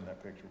are. That's when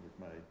that picture was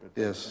made. But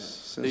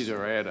Yes. These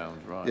are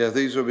add-ons, right? Yeah,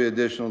 these will be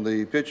additional.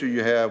 The picture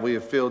you have, we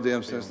have filled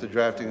in since the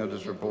drafting of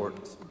this report.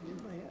 Is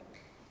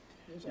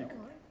that right?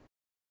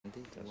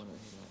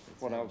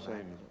 What I was saying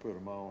is put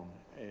them on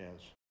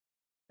as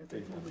they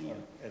come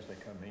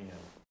in.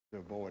 to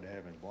avoid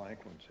having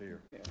blank ones here.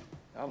 Yeah.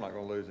 I'm not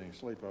going to lose any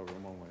sleep over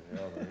them one way or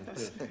the other.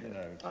 It's just, you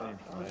know, it seems to I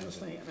was me just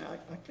that saying, I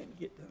can't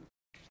get the.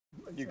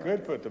 you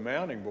could put the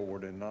mounting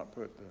board and not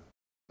put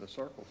the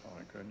circles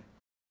on it, couldn't you?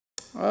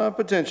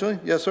 Potentially,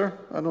 yes, sir.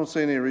 I don't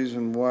see any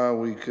reason why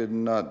we could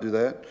not do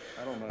that.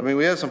 I don't know. I mean,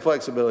 we have some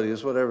flexibility.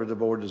 It's whatever the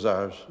board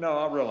desires. No,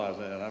 I realize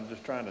that. I'm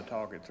just trying to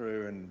talk it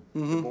through, and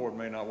the board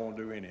may not want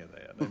to do any of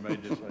that. They may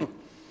just say,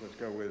 let's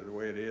go with it the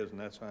way it is, and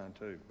that's fine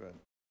too. But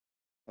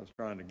I was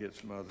trying to get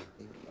some other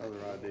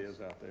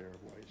ideas out there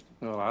of ways.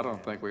 Well, I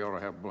don't think we ought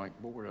to have a blank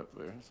board up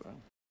there, so.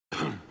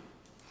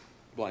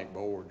 Blank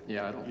board.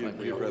 Yeah, I don't think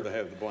we You'd ought. rather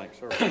have the blank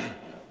circle.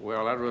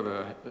 Well, I'd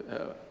rather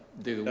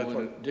do the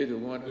one at Do a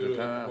it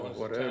time or one at a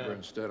whatever time.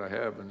 instead of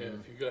having. Yeah,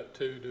 if you got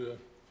 2, do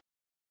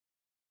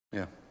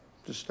Yeah,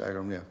 just stagger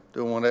them, yeah.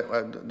 Do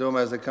them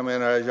as they come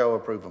in or as y'all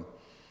approve them.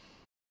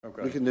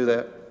 Okay. We can do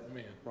that.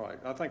 Right.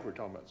 I think we're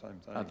talking about the same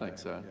thing. I think now.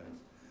 so. Yeah.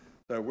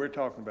 So we're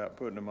talking about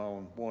putting them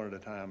on one at a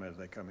time as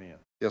they come in.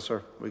 Yes,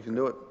 sir. We can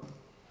do it.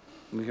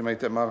 We can make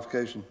that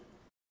modification.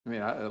 I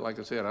mean, like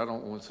I said, I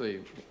don't want to see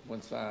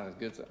one side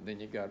gets it,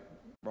 then you got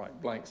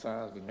blank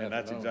sides with nothing And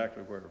that's on it.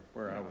 exactly where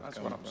I was That's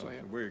coming what I'm from.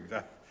 saying.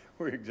 So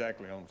we're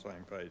exactly on the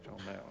same page on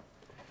that one.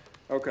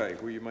 Okay,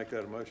 will you make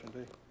that a motion,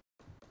 T?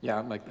 Yeah,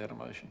 I'll make that a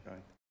motion. Okay.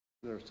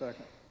 Is there a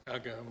second? I'll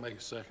go make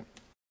a second.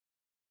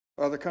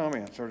 Other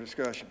comments or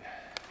discussion?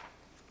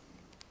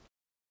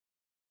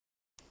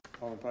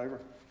 All in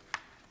favor?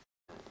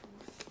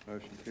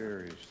 Motion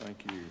carries.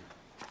 Thank you.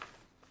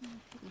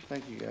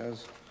 Thank you,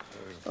 guys.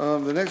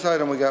 The next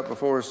item we got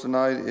before us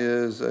tonight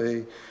is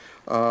we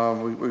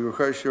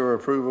request your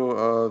approval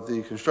of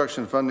the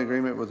construction funding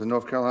agreement with the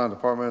North Carolina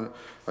Department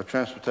of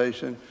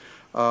Transportation.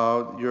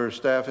 Your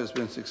staff has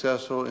been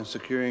successful in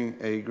securing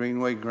a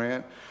Greenway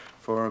grant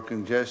for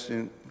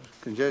congestion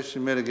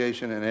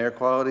mitigation and air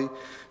quality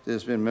that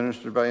has been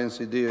administered by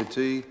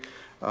NCDOT.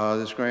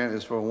 This grant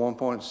is for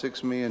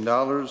 $1.6 million.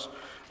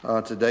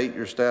 To date,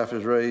 your staff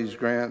has raised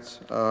grants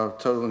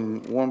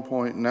totaling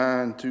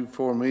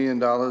 $1.924 million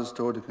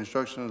toward the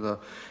construction of the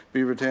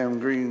Beaver Dam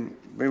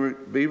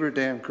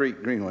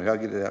Creek Greenway. I'll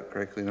get it out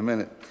correctly in a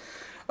minute.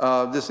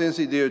 This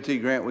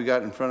NCDOT grant we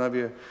got in front of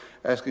you,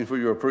 asking for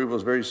your approval,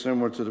 is very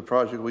similar to the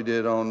project we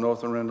did on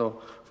North Arundel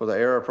for the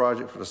ERA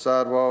project for the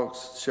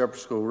sidewalks. Shepherd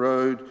School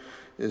Road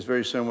is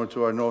very similar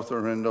to our North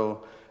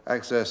Arundel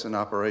access and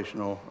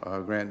operational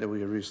grant that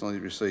we have recently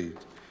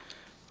received.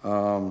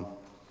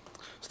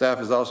 Staff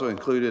has also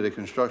included a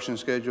construction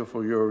schedule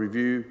for your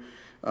review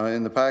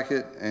in the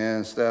packet,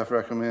 and staff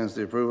recommends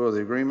the approval of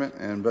the agreement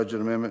and budget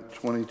amendment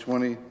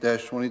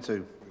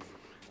 2020-22.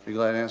 Be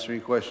glad to answer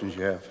any questions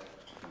you have.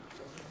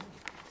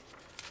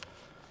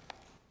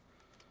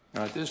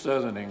 All right, this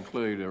doesn't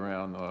include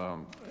around,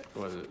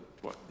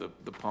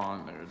 the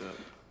pond there, does it?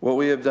 What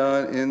we have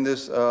done in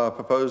this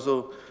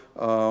proposal,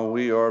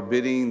 we are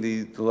bidding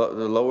the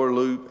lower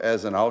loop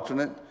as an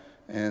alternate.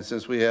 And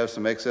since we have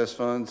some excess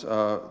funds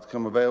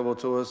come available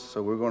to us,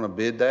 so we're going to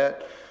bid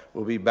that.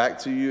 We'll be back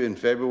to you in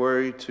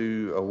February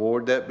to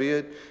award that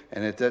bid.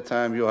 And at that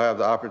time, you'll have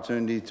the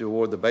opportunity to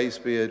award the base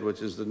bid,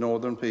 which is the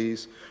northern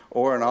piece,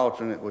 or an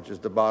alternate, which is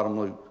the bottom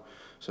loop.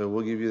 So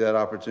we'll give you that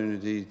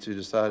opportunity to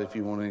decide if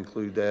you want to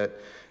include that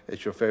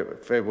at your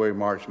February,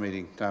 March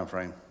meeting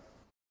timeframe.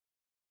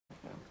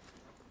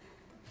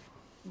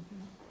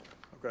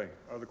 Okay,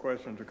 other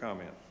questions or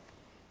comments?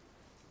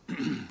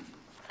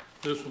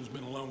 This one's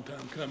been a long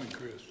time coming,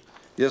 Chris.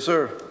 Yes,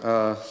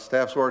 sir.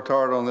 Staff's worked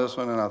hard on this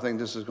one, and I think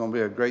this is going to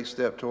be a great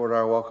step toward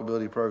our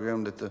walkability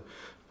program that the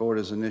board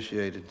has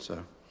initiated.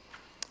 So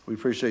we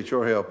appreciate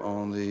your help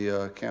on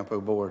the Campo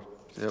board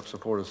to help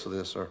support us for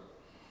this, sir.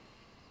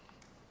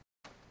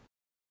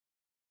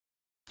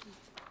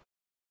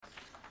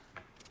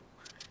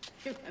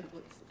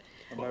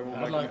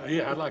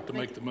 I'd like to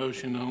make the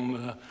motion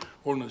on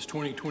ordinance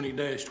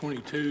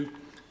 2020-22, the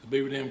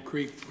Beaver Dam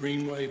Creek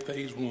Greenway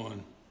Phase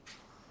 1.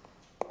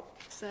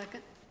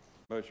 Second.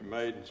 Motion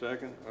made and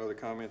second. Other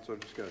comments or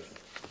discussion?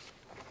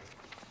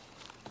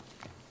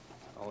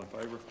 All in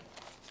favor?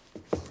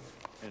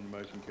 And the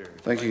motion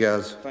carries. Thank you,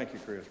 guys. Thank you,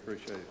 Chris.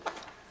 Appreciate it.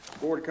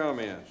 Board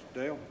comments.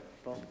 Dale,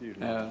 start with you.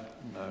 No,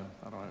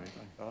 I don't have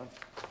anything. Don?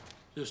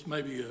 Just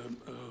maybe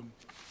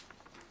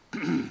a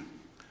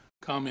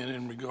comment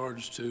in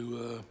regards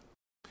to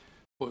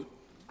what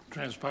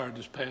transpired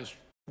this past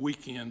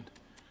weekend.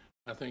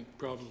 I think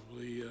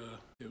probably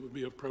it would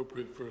be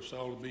appropriate for us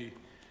all to be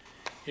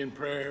in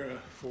prayer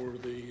for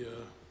the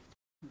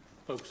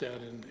folks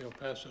out in El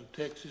Paso,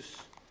 Texas,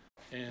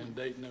 and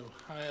Dayton,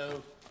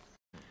 Ohio,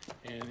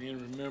 and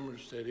in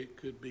remembrance that it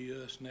could be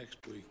us next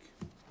week.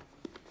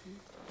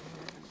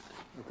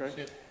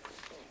 Okay.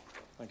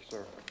 Thank you,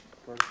 sir.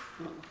 Clerk?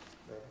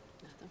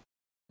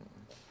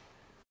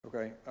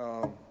 Okay.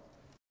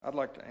 I'd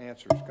like to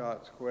answer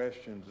Scott's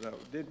questions.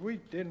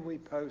 Didn't we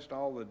post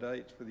all the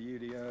dates for the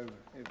UDO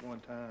at one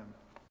time?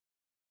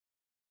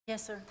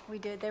 Yes, sir, we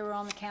did. They were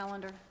on the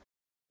calendar.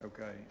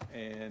 Okay,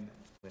 and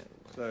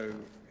so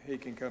he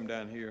can come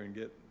down here and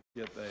get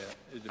that.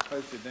 Is it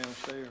posted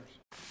downstairs?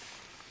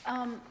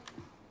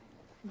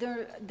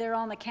 They're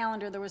on the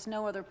calendar. There was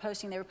no other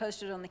posting. They were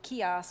posted on the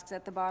kiosks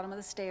at the bottom of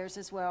the stairs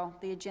as well.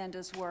 The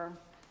agendas were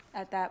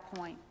at that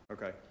point.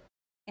 Okay.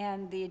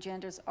 And the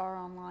agendas are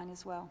online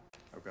as well.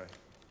 Okay.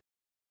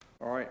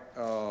 All right.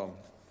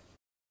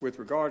 With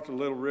regard to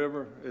Little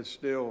River, it's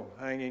still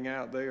hanging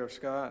out there,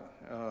 Scott.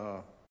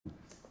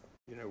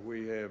 You know,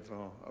 we have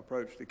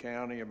approached the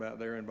county about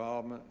their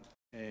involvement,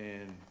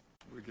 and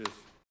we're just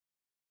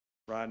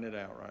riding it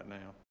out right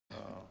now.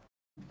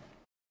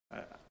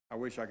 I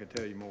wish I could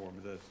tell you more,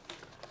 but that's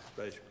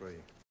basically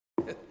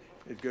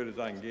as good as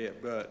I can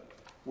get. But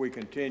we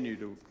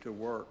continue to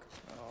work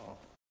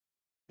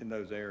in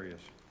those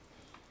areas.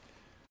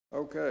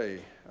 Okay.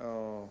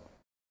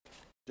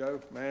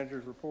 Joe,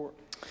 manager's report.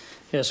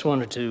 Yes,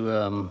 wanted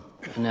to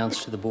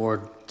announce to the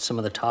board some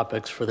of the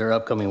topics for their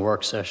upcoming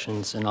work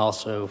sessions and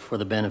also for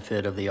the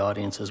benefit of the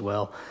audience as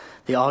well.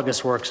 The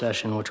August work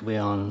session, which will be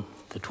on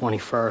the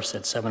 21st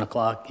at 7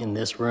 o'clock in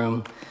this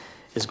room,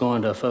 is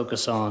going to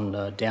focus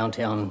on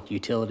downtown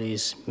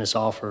utilities. Ms.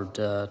 Alford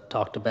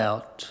talked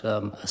about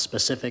a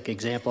specific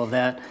example of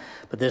that,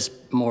 but this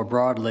more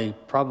broadly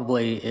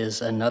probably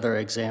is another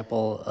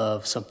example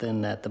of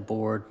something that the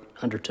board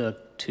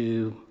undertook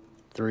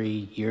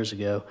 2-3 years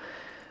ago,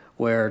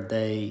 where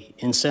they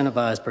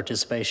incentivized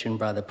participation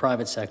by the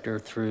private sector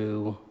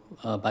through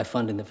by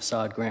funding the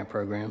facade grant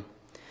program,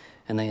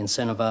 and they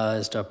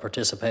incentivized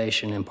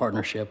participation in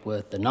partnership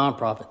with the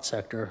nonprofit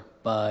sector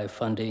by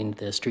funding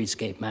the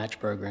Streetscape Match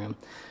program.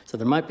 So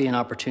there might be an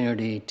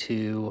opportunity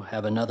to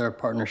have another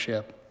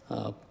partnership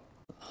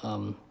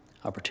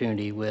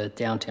opportunity with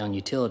downtown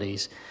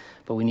utilities,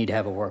 but we need to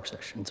have a work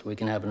session so we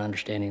can have an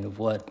understanding of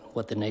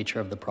what the nature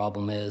of the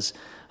problem is,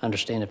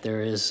 understand if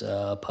there is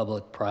a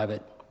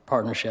public-private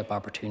partnership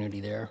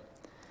opportunity there.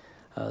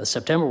 The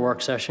September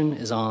work session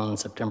is on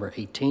September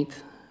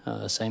 18th,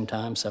 same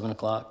time, 7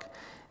 o'clock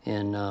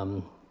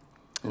in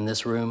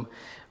this room.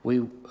 We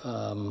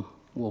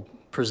will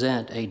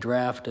present a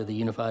draft of the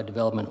Unified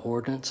Development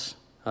Ordinance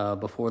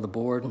before the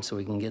board, so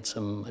we can get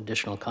some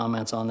additional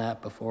comments on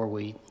that before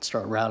we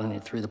start routing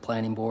it through the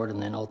planning board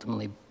and then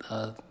ultimately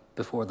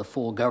before the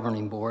full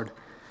governing board.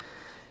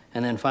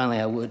 And then finally,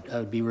 I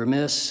would be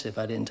remiss if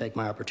I didn't take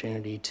my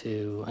opportunity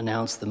to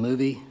announce the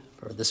movie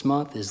for this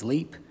month is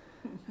Leap.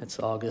 It's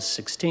August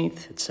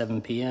 16th at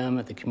 7 p.m.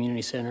 at the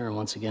community center, and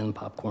once again,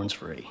 popcorn's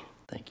free.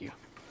 Thank you.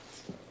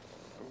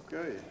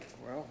 Okay,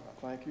 well,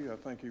 thank you. I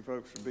thank you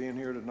folks for being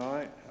here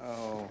tonight.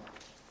 I'll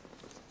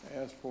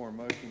ask for a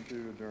motion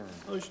to adjourn.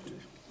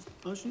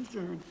 Motion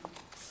adjourned.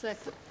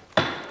 Second.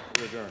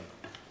 We're adjourned.